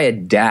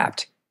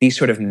adapt these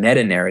sort of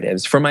meta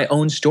narratives for my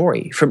own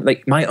story, for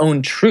like my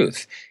own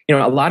truth?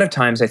 A lot of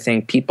times I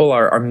think people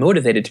are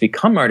motivated to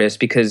become artists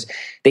because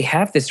they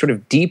have this sort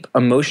of deep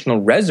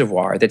emotional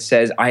reservoir that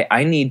says,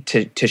 I need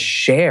to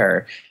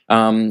share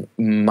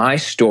my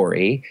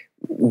story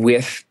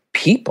with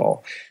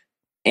people.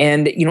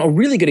 And a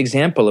really good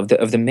example of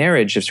the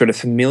marriage of sort of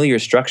familiar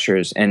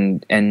structures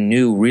and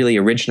new, really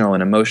original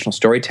and emotional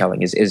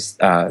storytelling is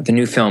the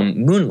new film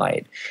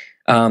Moonlight.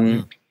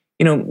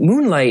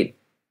 Moonlight,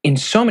 in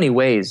so many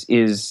ways,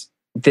 is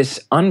this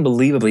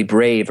unbelievably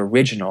brave,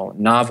 original,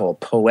 novel,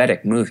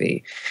 poetic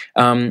movie.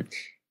 But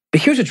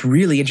here's what's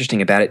really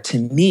interesting about it to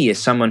me, as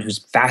someone who's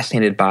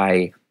fascinated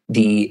by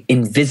the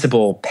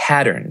invisible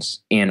patterns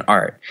in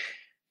art.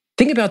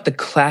 Think about the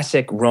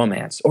classic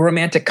romance or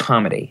romantic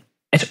comedy.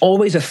 It's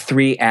always a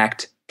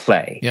 3-act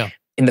play. Yeah.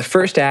 In the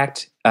first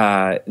act,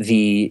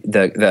 the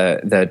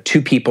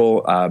two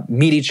people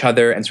meet each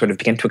other and sort of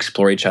begin to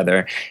explore each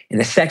other. In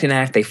the second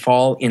act, they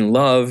fall in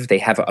love. They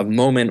have a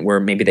moment where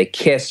maybe they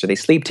kiss or they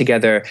sleep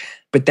together.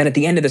 But then at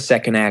the end of the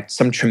second act,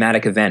 some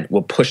traumatic event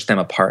will push them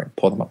apart,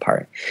 pull them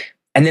apart.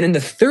 And then in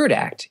the third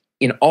act,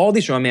 in all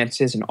these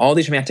romances and all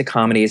these romantic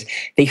comedies,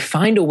 they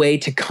find a way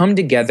to come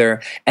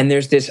together, and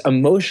there's this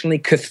emotionally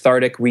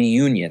cathartic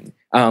reunion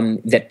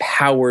that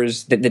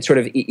powers, that sort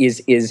of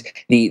is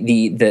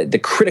the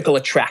critical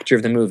attractor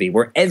of the movie,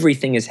 where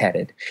everything is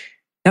headed.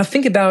 Now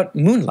think about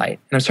Moonlight,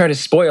 and I'm sorry to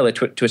spoil it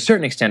to a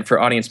certain extent for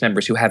audience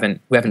members who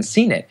haven't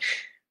seen it.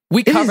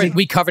 We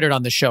covered it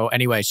on the show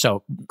anyway,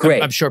 so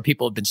great. I'm sure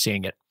people have been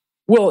seeing it.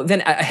 Well,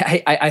 then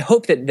I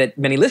hope that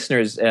many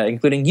listeners,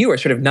 including you, are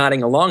sort of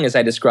nodding along as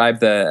I describe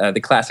the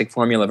classic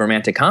formula of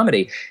romantic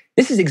comedy.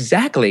 This is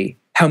exactly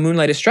how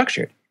Moonlight is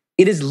structured.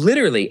 It is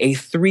literally a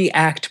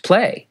 3-act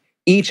play.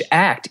 Each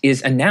act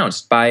is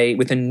announced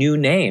with a new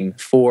name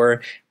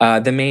for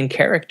the main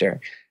character.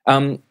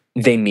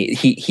 They meet.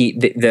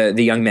 The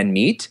young men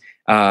meet.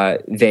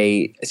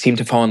 They seem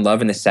to fall in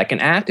love in the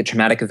second act. A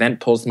traumatic event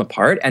pulls them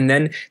apart, and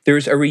then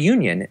there's a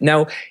reunion.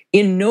 Now,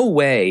 in no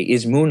way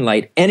is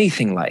Moonlight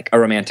anything like a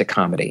romantic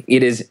comedy.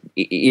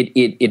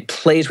 It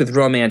plays with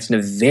romance in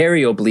a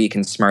very oblique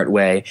and smart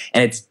way,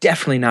 and it's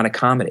definitely not a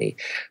comedy.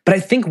 But I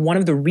think one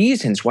of the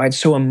reasons why it's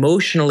so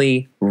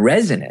emotionally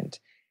resonant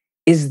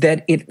is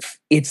that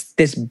it's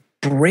this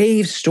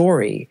brave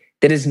story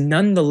that is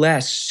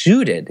nonetheless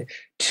suited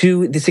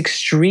to this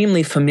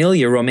extremely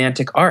familiar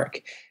romantic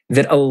arc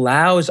that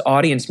allows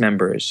audience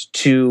members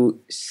to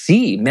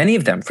see, many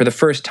of them for the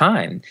first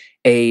time,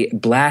 a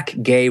Black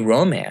gay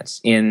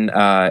romance in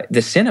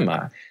the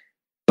cinema.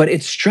 But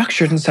it's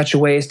structured in such a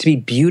way as to be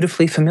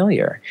beautifully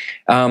familiar.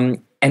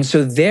 And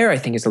so there, I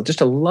think, is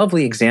just a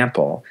lovely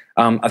example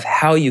of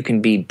how you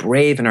can be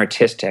brave and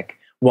artistic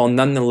while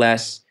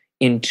nonetheless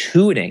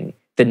intuiting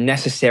the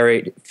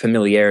necessary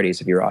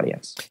familiarities of your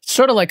audience.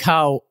 Sort of like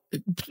how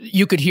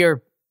you could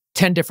hear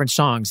 10 different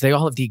songs. They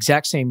all have the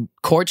exact same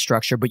chord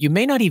structure, but you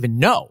may not even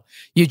know.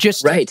 You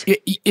just, right.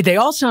 They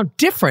all sound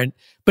different,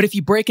 but if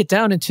you break it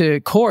down into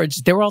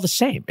chords, they're all the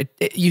same.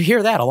 You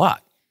hear that a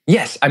lot.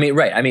 Yes, I mean,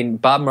 right. I mean,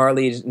 Bob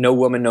Marley's "No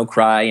Woman, No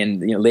Cry"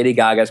 and Lady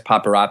Gaga's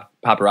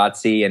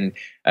 "Paparazzi"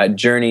 and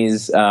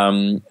Journey's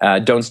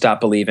 "Don't Stop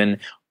Believin',"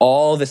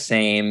 all the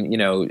same.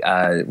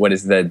 What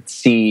is the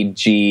C,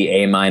 G,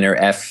 A minor,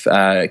 F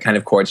kind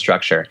of chord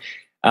structure?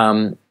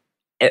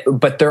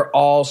 But they're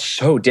all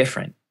so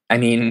different. I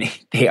mean,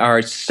 they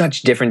are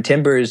such different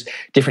timbres,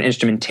 different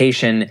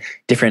instrumentation,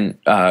 different,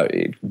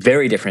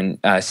 very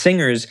different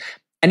singers.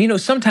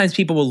 And, sometimes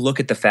people will look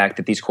at the fact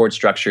that these chord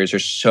structures are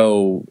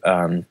so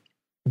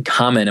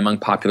common among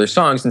popular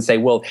songs and say,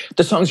 well,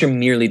 the songs are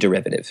merely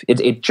derivative.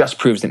 It just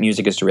proves that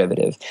music is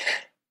derivative.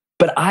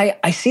 But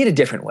I see it a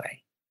different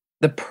way.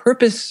 The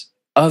purpose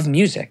of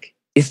music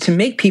is to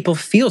make people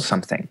feel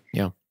something.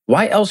 Yeah.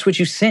 Why else would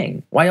you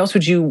sing? Why else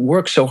would you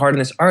work so hard on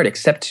this art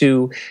except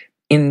to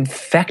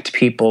infect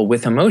people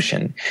with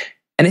emotion?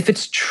 And if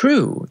it's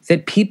true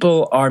that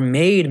people are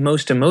made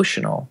most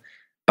emotional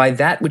by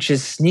that which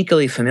is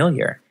sneakily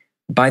familiar,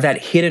 by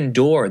that hidden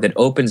door that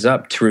opens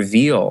up to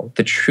reveal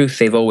the truth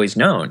they've always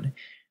known,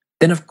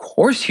 then of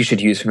course you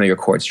should use familiar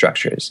chord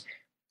structures.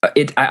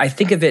 I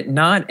think of it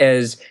not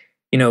as,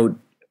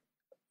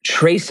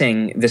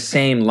 tracing the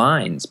same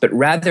lines, but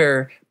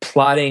rather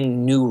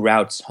plotting new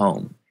routes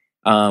home,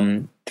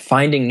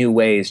 finding new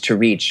ways to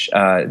reach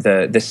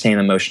the same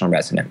emotional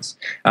resonance.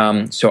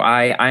 So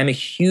I'm a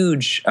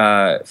huge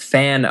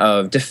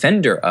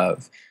defender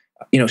of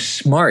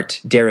smart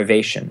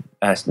derivation,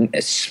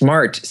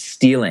 smart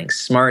stealing,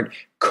 smart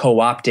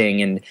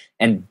co-opting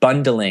and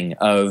bundling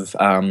of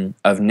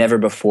never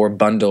before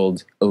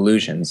bundled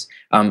illusions.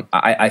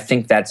 I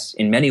think that's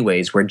in many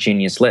ways where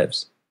genius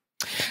lives.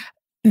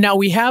 Now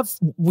we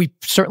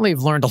certainly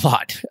have learned a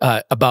lot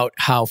about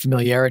how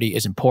familiarity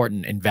is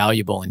important and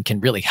valuable and can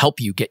really help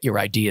you get your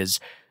ideas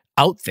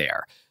out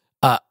there.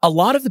 A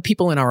lot of the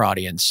people in our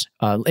audience,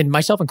 and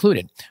myself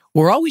included,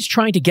 we're always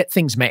trying to get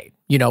things made.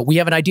 We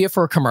have an idea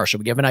for a commercial,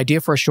 we have an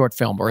idea for a short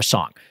film or a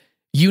song.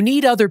 You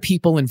need other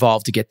people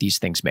involved to get these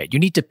things made. You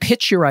need to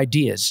pitch your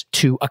ideas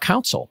to a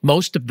council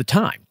most of the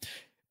time.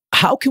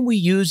 How can we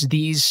use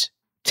these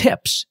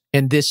tips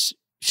and this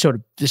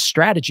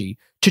strategy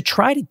to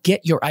try to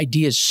get your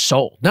ideas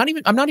sold?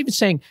 I'm not even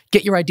saying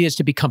get your ideas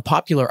to become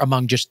popular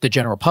among just the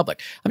general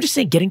public. I'm just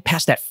saying getting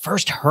past that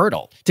first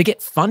hurdle to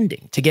get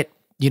funding, to get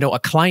a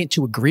client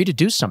to agree to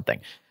do something.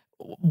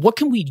 What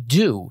can we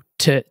do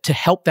to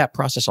help that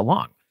process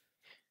along?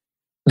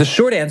 The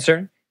short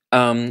answer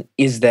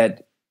is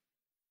that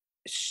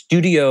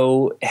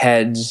studio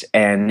heads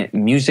and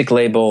music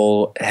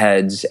label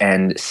heads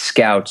and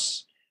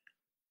scouts,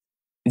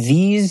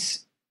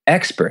 these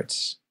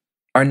experts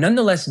are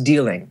nonetheless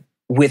dealing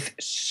with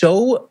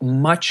so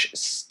much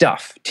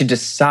stuff to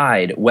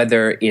decide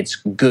whether it's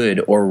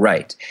good or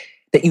right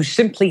that you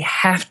simply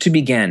have to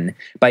begin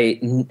by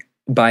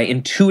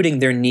intuiting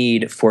their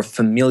need for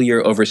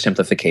familiar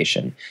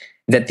oversimplification.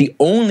 That the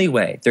only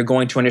way they're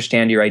going to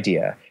understand your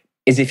idea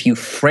is if you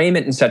frame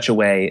it in such a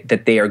way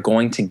that they are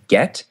going to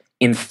get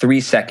in 3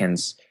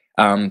 seconds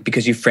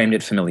because you framed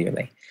it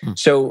familiarly.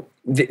 So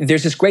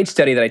there's this great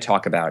study that I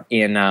talk about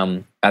in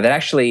that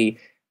actually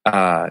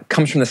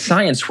comes from the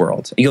science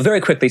world. You'll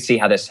very quickly see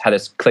how this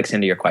clicks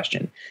into your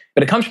question.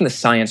 But it comes from the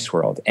science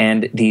world,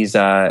 and these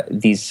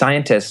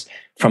scientists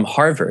from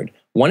Harvard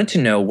wanted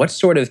to know what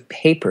sort of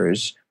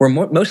papers were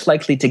most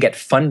likely to get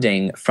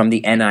funding from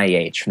the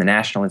NIH, from the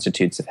National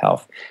Institutes of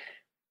Health.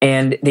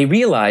 And they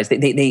realized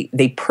that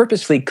they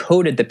purposely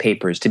coded the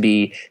papers to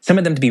be, some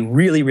of them to be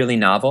really, really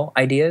novel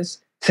ideas,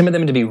 some of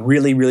them to be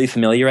really, really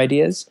familiar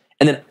ideas,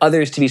 and then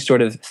others to be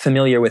sort of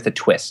familiar with a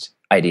twist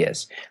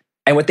ideas.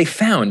 And what they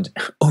found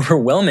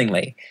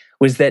overwhelmingly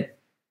was that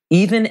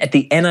even at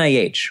the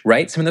NIH,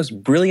 right, some of those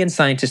brilliant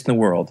scientists in the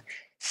world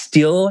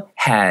still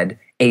had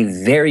a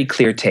very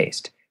clear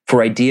taste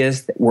for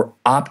ideas that were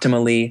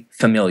optimally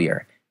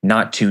familiar,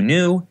 not too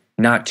new,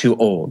 not too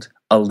old,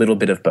 a little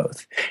bit of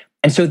both.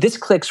 And so this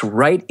clicks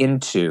right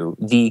into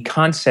the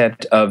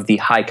concept of the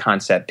high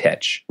concept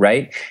pitch,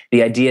 right?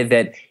 The idea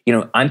that,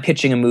 I'm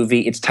pitching a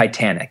movie, it's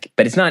Titanic,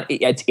 but it's not,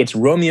 it's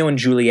Romeo and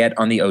Juliet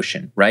on the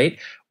ocean, right?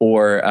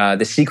 Or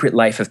The Secret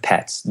Life of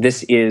Pets.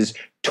 This is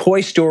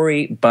Toy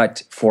Story,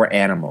 but for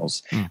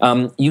animals.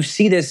 You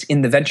see this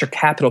in the venture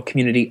capital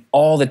community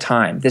all the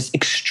time, this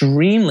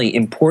extremely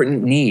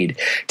important need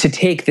to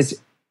take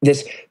this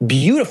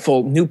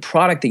beautiful new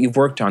product that you've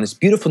worked on, this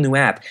beautiful new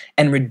app,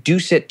 and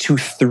reduce it to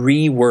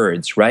 3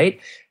 words, right?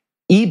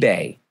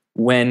 eBay,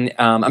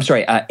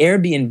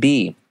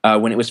 Airbnb,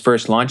 when it was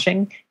first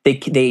launching,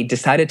 they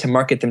decided to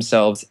market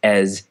themselves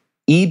as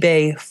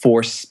eBay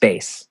for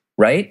space,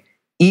 right?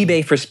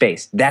 eBay for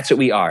space. That's what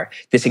we are.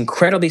 This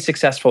incredibly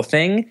successful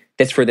thing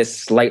that's for this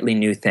slightly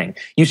new thing.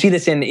 You see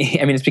this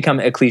it's become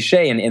a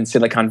cliche in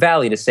Silicon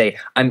Valley to say,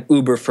 I'm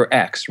Uber for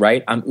X,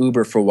 right? I'm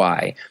Uber for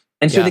Y.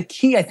 And so the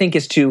key, I think,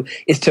 is to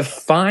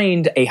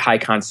find a high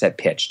concept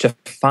pitch, to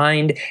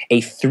find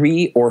a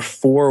 3 or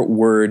 4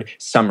 word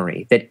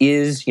summary that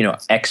is,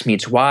 X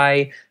meets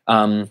Y,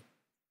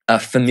 a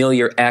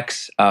familiar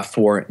X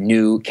for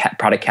new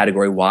product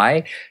category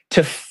Y,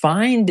 to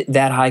find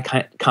that high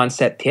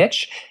concept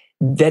pitch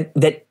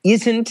that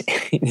isn't,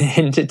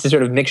 and to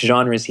sort of mix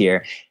genres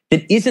here,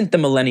 that isn't the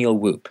millennial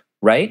whoop,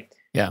 right?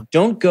 Yeah.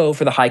 Don't go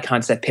for the high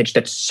concept pitch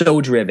that's so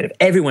derivative.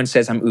 Everyone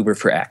says I'm Uber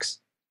for X.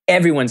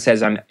 Everyone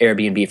says I'm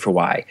Airbnb for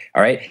Y,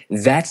 all right?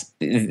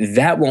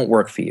 That won't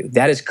work for you.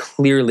 That is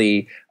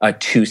clearly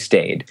too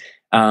staid.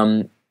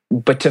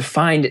 But to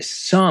find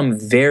some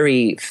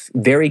very,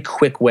 very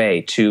quick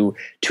way to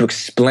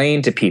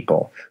explain to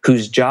people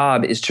whose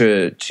job is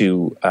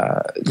to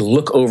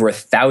look over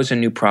 1,000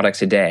 new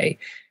products a day,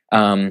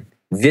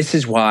 this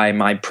is why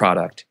my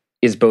product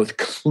is both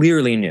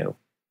clearly new,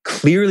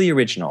 clearly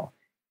original,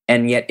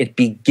 and yet it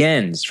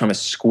begins from a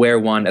square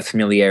one of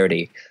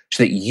familiarity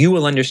so that you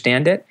will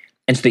understand it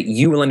and so that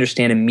you will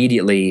understand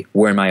immediately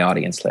where my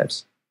audience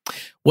lives.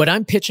 When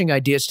I'm pitching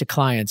ideas to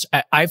clients,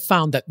 I've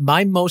found that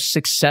my most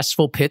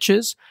successful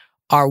pitches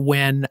are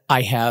when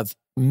I have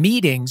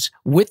meetings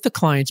with the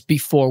clients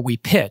before we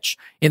pitch.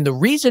 And the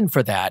reason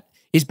for that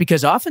is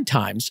because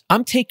oftentimes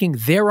I'm taking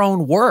their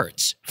own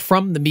words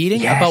from the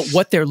meeting about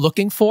what they're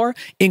looking for,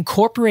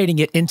 incorporating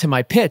it into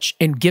my pitch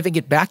and giving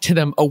it back to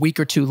them a week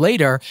or two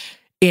later.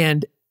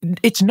 And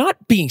it's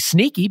not being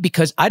sneaky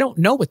because I don't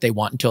know what they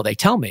want until they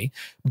tell me.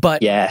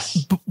 But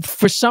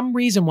for some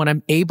reason, when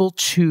I'm able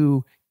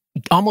to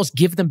almost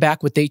give them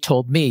back what they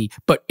told me,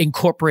 but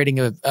incorporating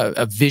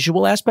a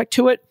visual aspect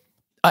to it,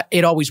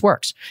 it always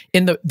works.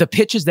 And the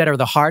pitches that are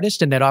the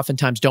hardest and that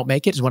oftentimes don't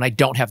make it is when I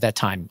don't have that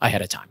time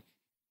ahead of time.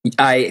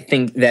 I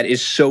think that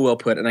is so well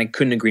put, and I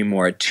couldn't agree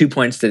more. 2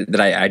 points that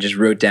I just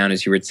wrote down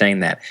as you were saying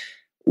that.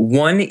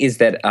 One is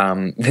that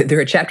there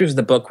are chapters of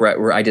the book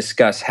where I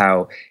discuss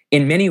how,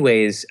 in many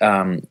ways,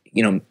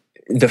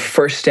 the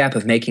first step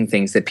of making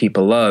things that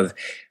people love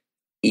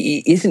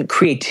isn't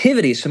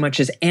creativity so much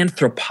as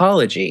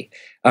anthropology,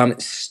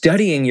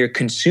 studying your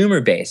consumer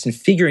base and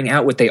figuring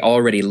out what they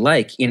already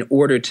like in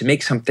order to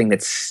make something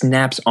that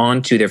snaps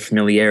onto their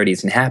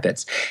familiarities and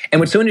habits. And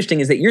what's so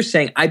interesting is that you're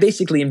saying, I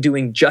basically am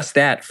doing just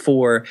that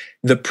for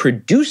the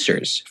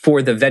producers,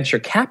 for the venture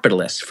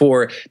capitalists,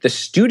 for the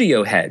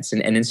studio heads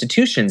and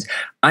institutions.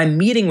 I'm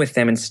meeting with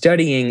them and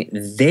studying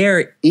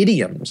their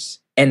idioms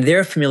and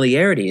their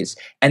familiarities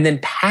and then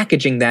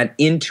packaging that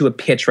into a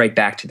pitch right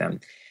back to them.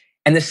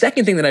 And the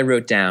second thing that I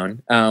wrote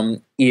down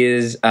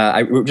is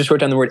I just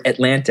wrote down the word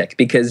Atlantic,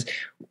 because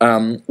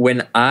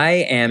when I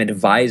am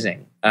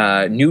advising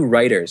new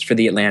writers for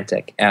The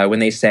Atlantic, when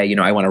they say,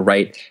 I want to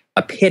write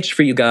a pitch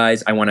for you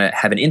guys, I want to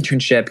have an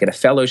internship, get a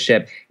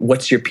fellowship,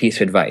 what's your piece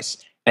of advice?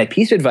 My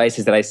piece of advice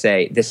is that I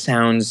say, this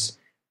sounds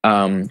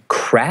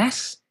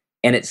crass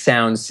and it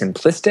sounds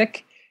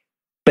simplistic,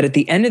 but at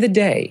the end of the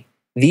day,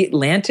 The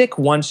Atlantic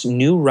wants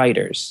new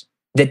writers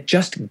that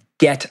just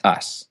get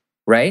us,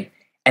 right?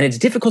 And it's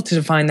difficult to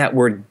define that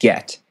word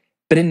get.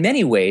 But in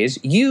many ways,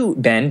 you,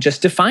 Ben,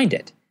 just defined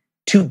it.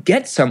 To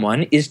get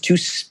someone is to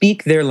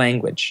speak their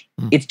language.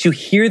 It's to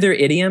hear their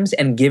idioms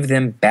and give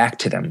them back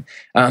to them.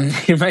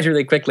 It reminds me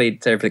really quickly,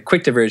 for the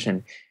quick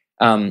diversion,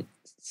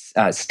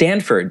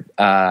 Stanford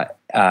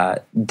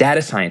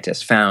data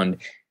scientists found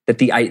that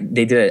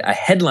they did a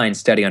headline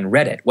study on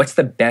Reddit. What's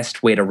the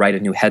best way to write a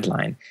new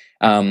headline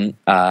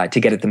to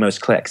get it the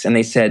most clicks? And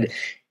they said,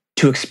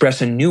 to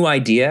express a new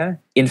idea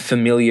in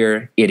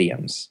familiar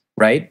idioms,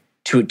 right?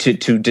 To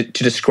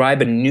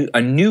describe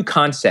a new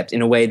concept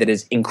in a way that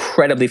is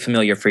incredibly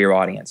familiar for your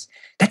audience.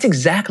 That's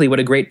exactly what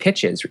a great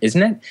pitch is,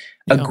 isn't it?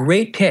 Yeah. A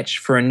great pitch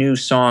for a new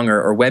song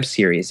or web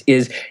series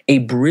is a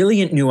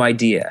brilliant new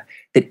idea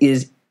that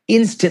is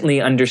instantly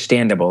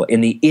understandable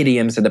in the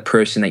idioms of the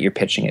person that you're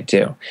pitching it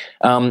to.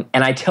 And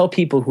I tell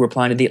people who are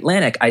applying to The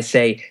Atlantic, I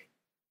say,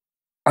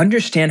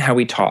 understand how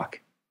we talk.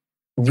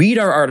 Read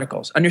our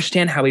articles,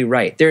 understand how we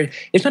write. There's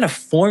not a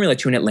formula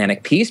to an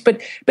Atlantic piece,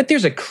 but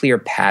there's a clear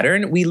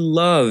pattern. We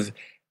love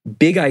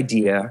big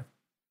idea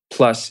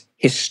plus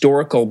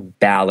historical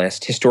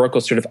ballast, historical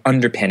sort of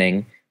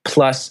underpinning,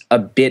 plus a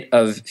bit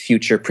of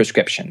future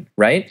prescription,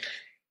 right?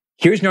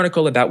 Here's an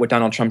article about what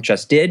Donald Trump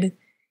just did.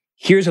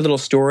 Here's a little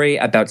story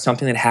about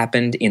something that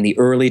happened in the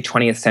early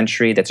 20th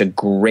century that's a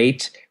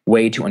great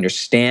way to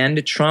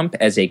understand Trump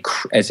as a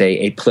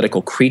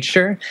political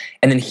creature.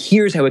 And then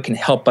here's how it can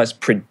help us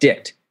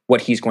predict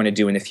what he's going to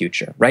do in the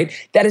future, right?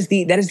 That is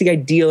the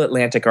ideal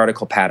Atlantic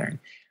article pattern.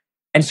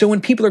 And so when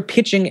people are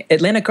pitching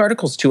Atlantic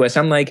articles to us,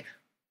 I'm like,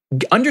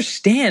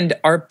 understand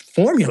our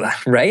formula,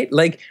 right?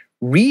 Like,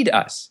 read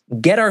us,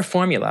 get our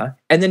formula,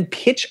 and then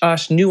pitch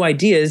us new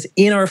ideas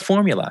in our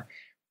formula.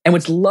 And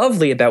what's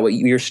lovely about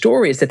your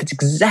story is that that's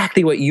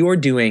exactly what you're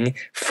doing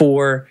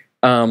for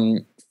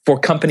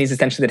companies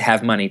essentially that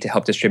have money to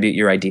help distribute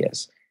your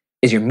ideas.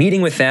 Is you're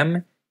meeting with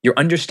them, you're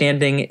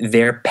understanding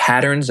their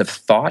patterns of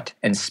thought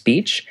and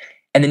speech,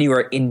 and then you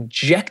are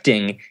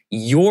injecting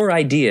your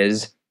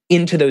ideas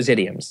into those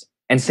idioms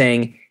and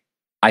saying,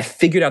 I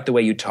figured out the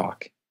way you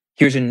talk.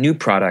 Here's a new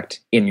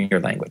product in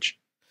your language.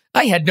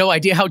 I had no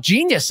idea how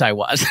genius I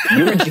was.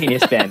 You were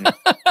genius, Ben.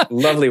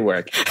 Lovely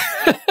work.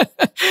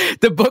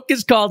 The book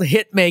is called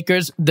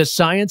Hitmakers, The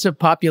Science of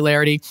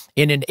Popularity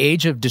in an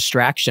Age of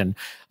Distraction.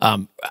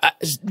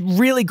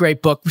 Really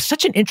great book.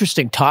 Such an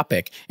interesting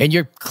topic. And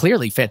you're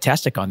clearly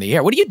fantastic on the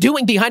air. What are you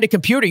doing behind a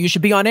computer? You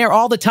should be on air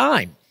all the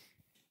time.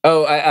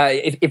 Oh,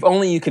 if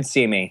only you could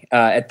see me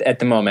at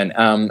the moment.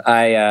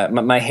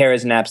 My hair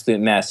is an absolute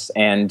mess,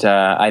 and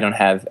I don't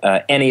have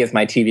any of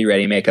my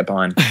TV-ready makeup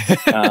on.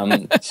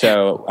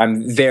 So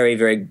I'm very,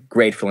 very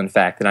grateful, in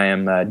fact, that I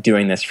am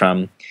doing this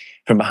from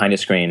behind a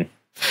screen.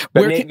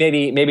 But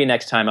maybe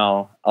next time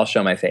I'll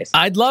show my face.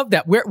 I'd love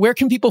that. Where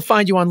can people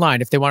find you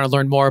online if they want to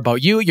learn more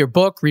about you, your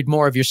book, read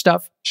more of your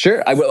stuff?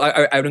 Sure. I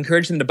would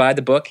encourage them to buy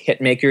the book.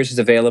 Hitmakers is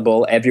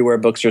available everywhere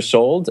books are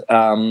sold.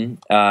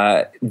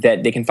 That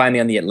they can find me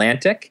on The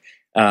Atlantic,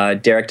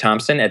 Derek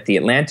Thompson at The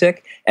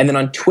Atlantic. And then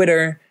on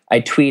Twitter, I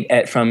tweet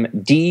from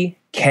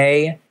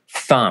DK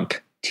Thomp,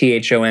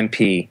 THOMP.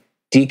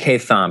 DK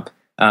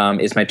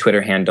Thomp is my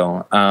Twitter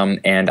handle.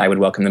 And I would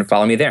welcome them to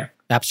follow me there.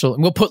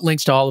 Absolutely. We'll put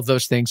links to all of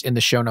those things in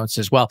the show notes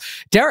as well.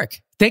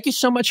 Derek, thank you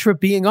so much for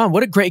being on.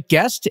 What a great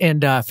guest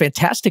and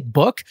fantastic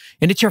book.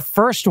 And it's your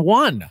first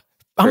one.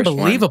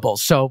 Unbelievable.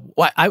 So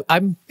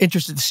I'm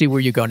interested to see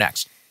where you go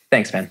next.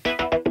 Thanks, Ben.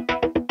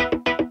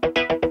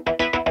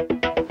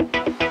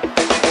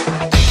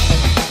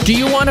 Do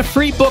you want a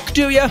free book,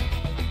 do you?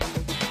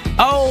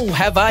 Oh,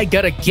 have I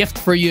got a gift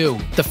for you.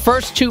 The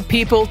first 2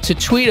 people to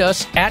tweet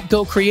us at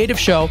Go Creative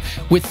Show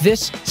with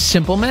this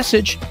simple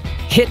message,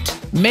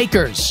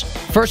 Hitmakers.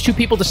 First 2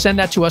 people to send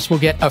that to us will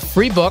get a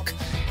free book,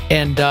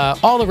 and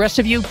all the rest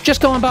of you,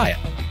 just go and buy it.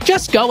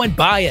 Just go and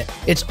buy it.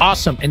 It's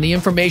awesome, and the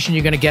information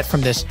you're going to get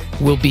from this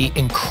will be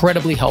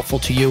incredibly helpful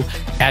to you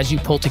as you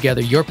pull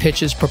together your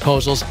pitches,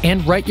 proposals,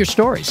 and write your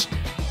stories.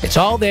 It's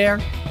all there,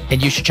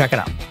 and you should check it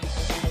out.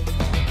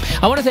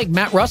 I want to thank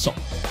Matt Russell,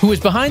 who is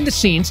behind the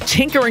scenes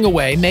tinkering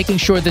away, making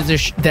sure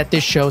that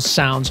this show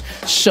sounds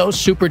so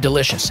super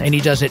delicious, and he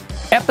does it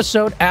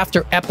episode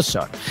after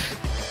episode.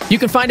 You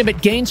can find him at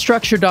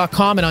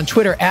gainstructure.com and on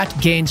Twitter at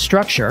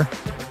gainstructure.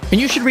 And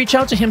you should reach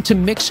out to him to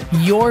mix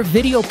your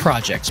video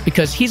projects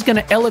because he's going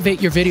to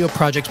elevate your video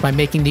projects by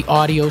making the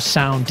audio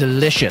sound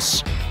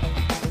delicious.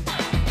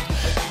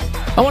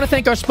 I want to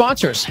thank our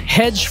sponsors,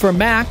 Hedge for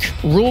Mac,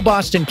 Rule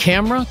Boston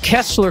Camera,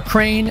 Kessler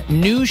Crane,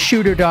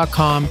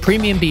 NewsShooter.com,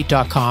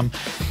 PremiumBeat.com.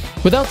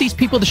 Without these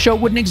people, the show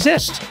wouldn't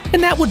exist,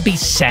 and that would be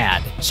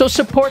sad. So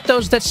support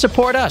those that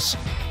support us,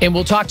 and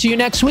we'll talk to you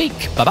next week.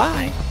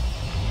 Bye-bye.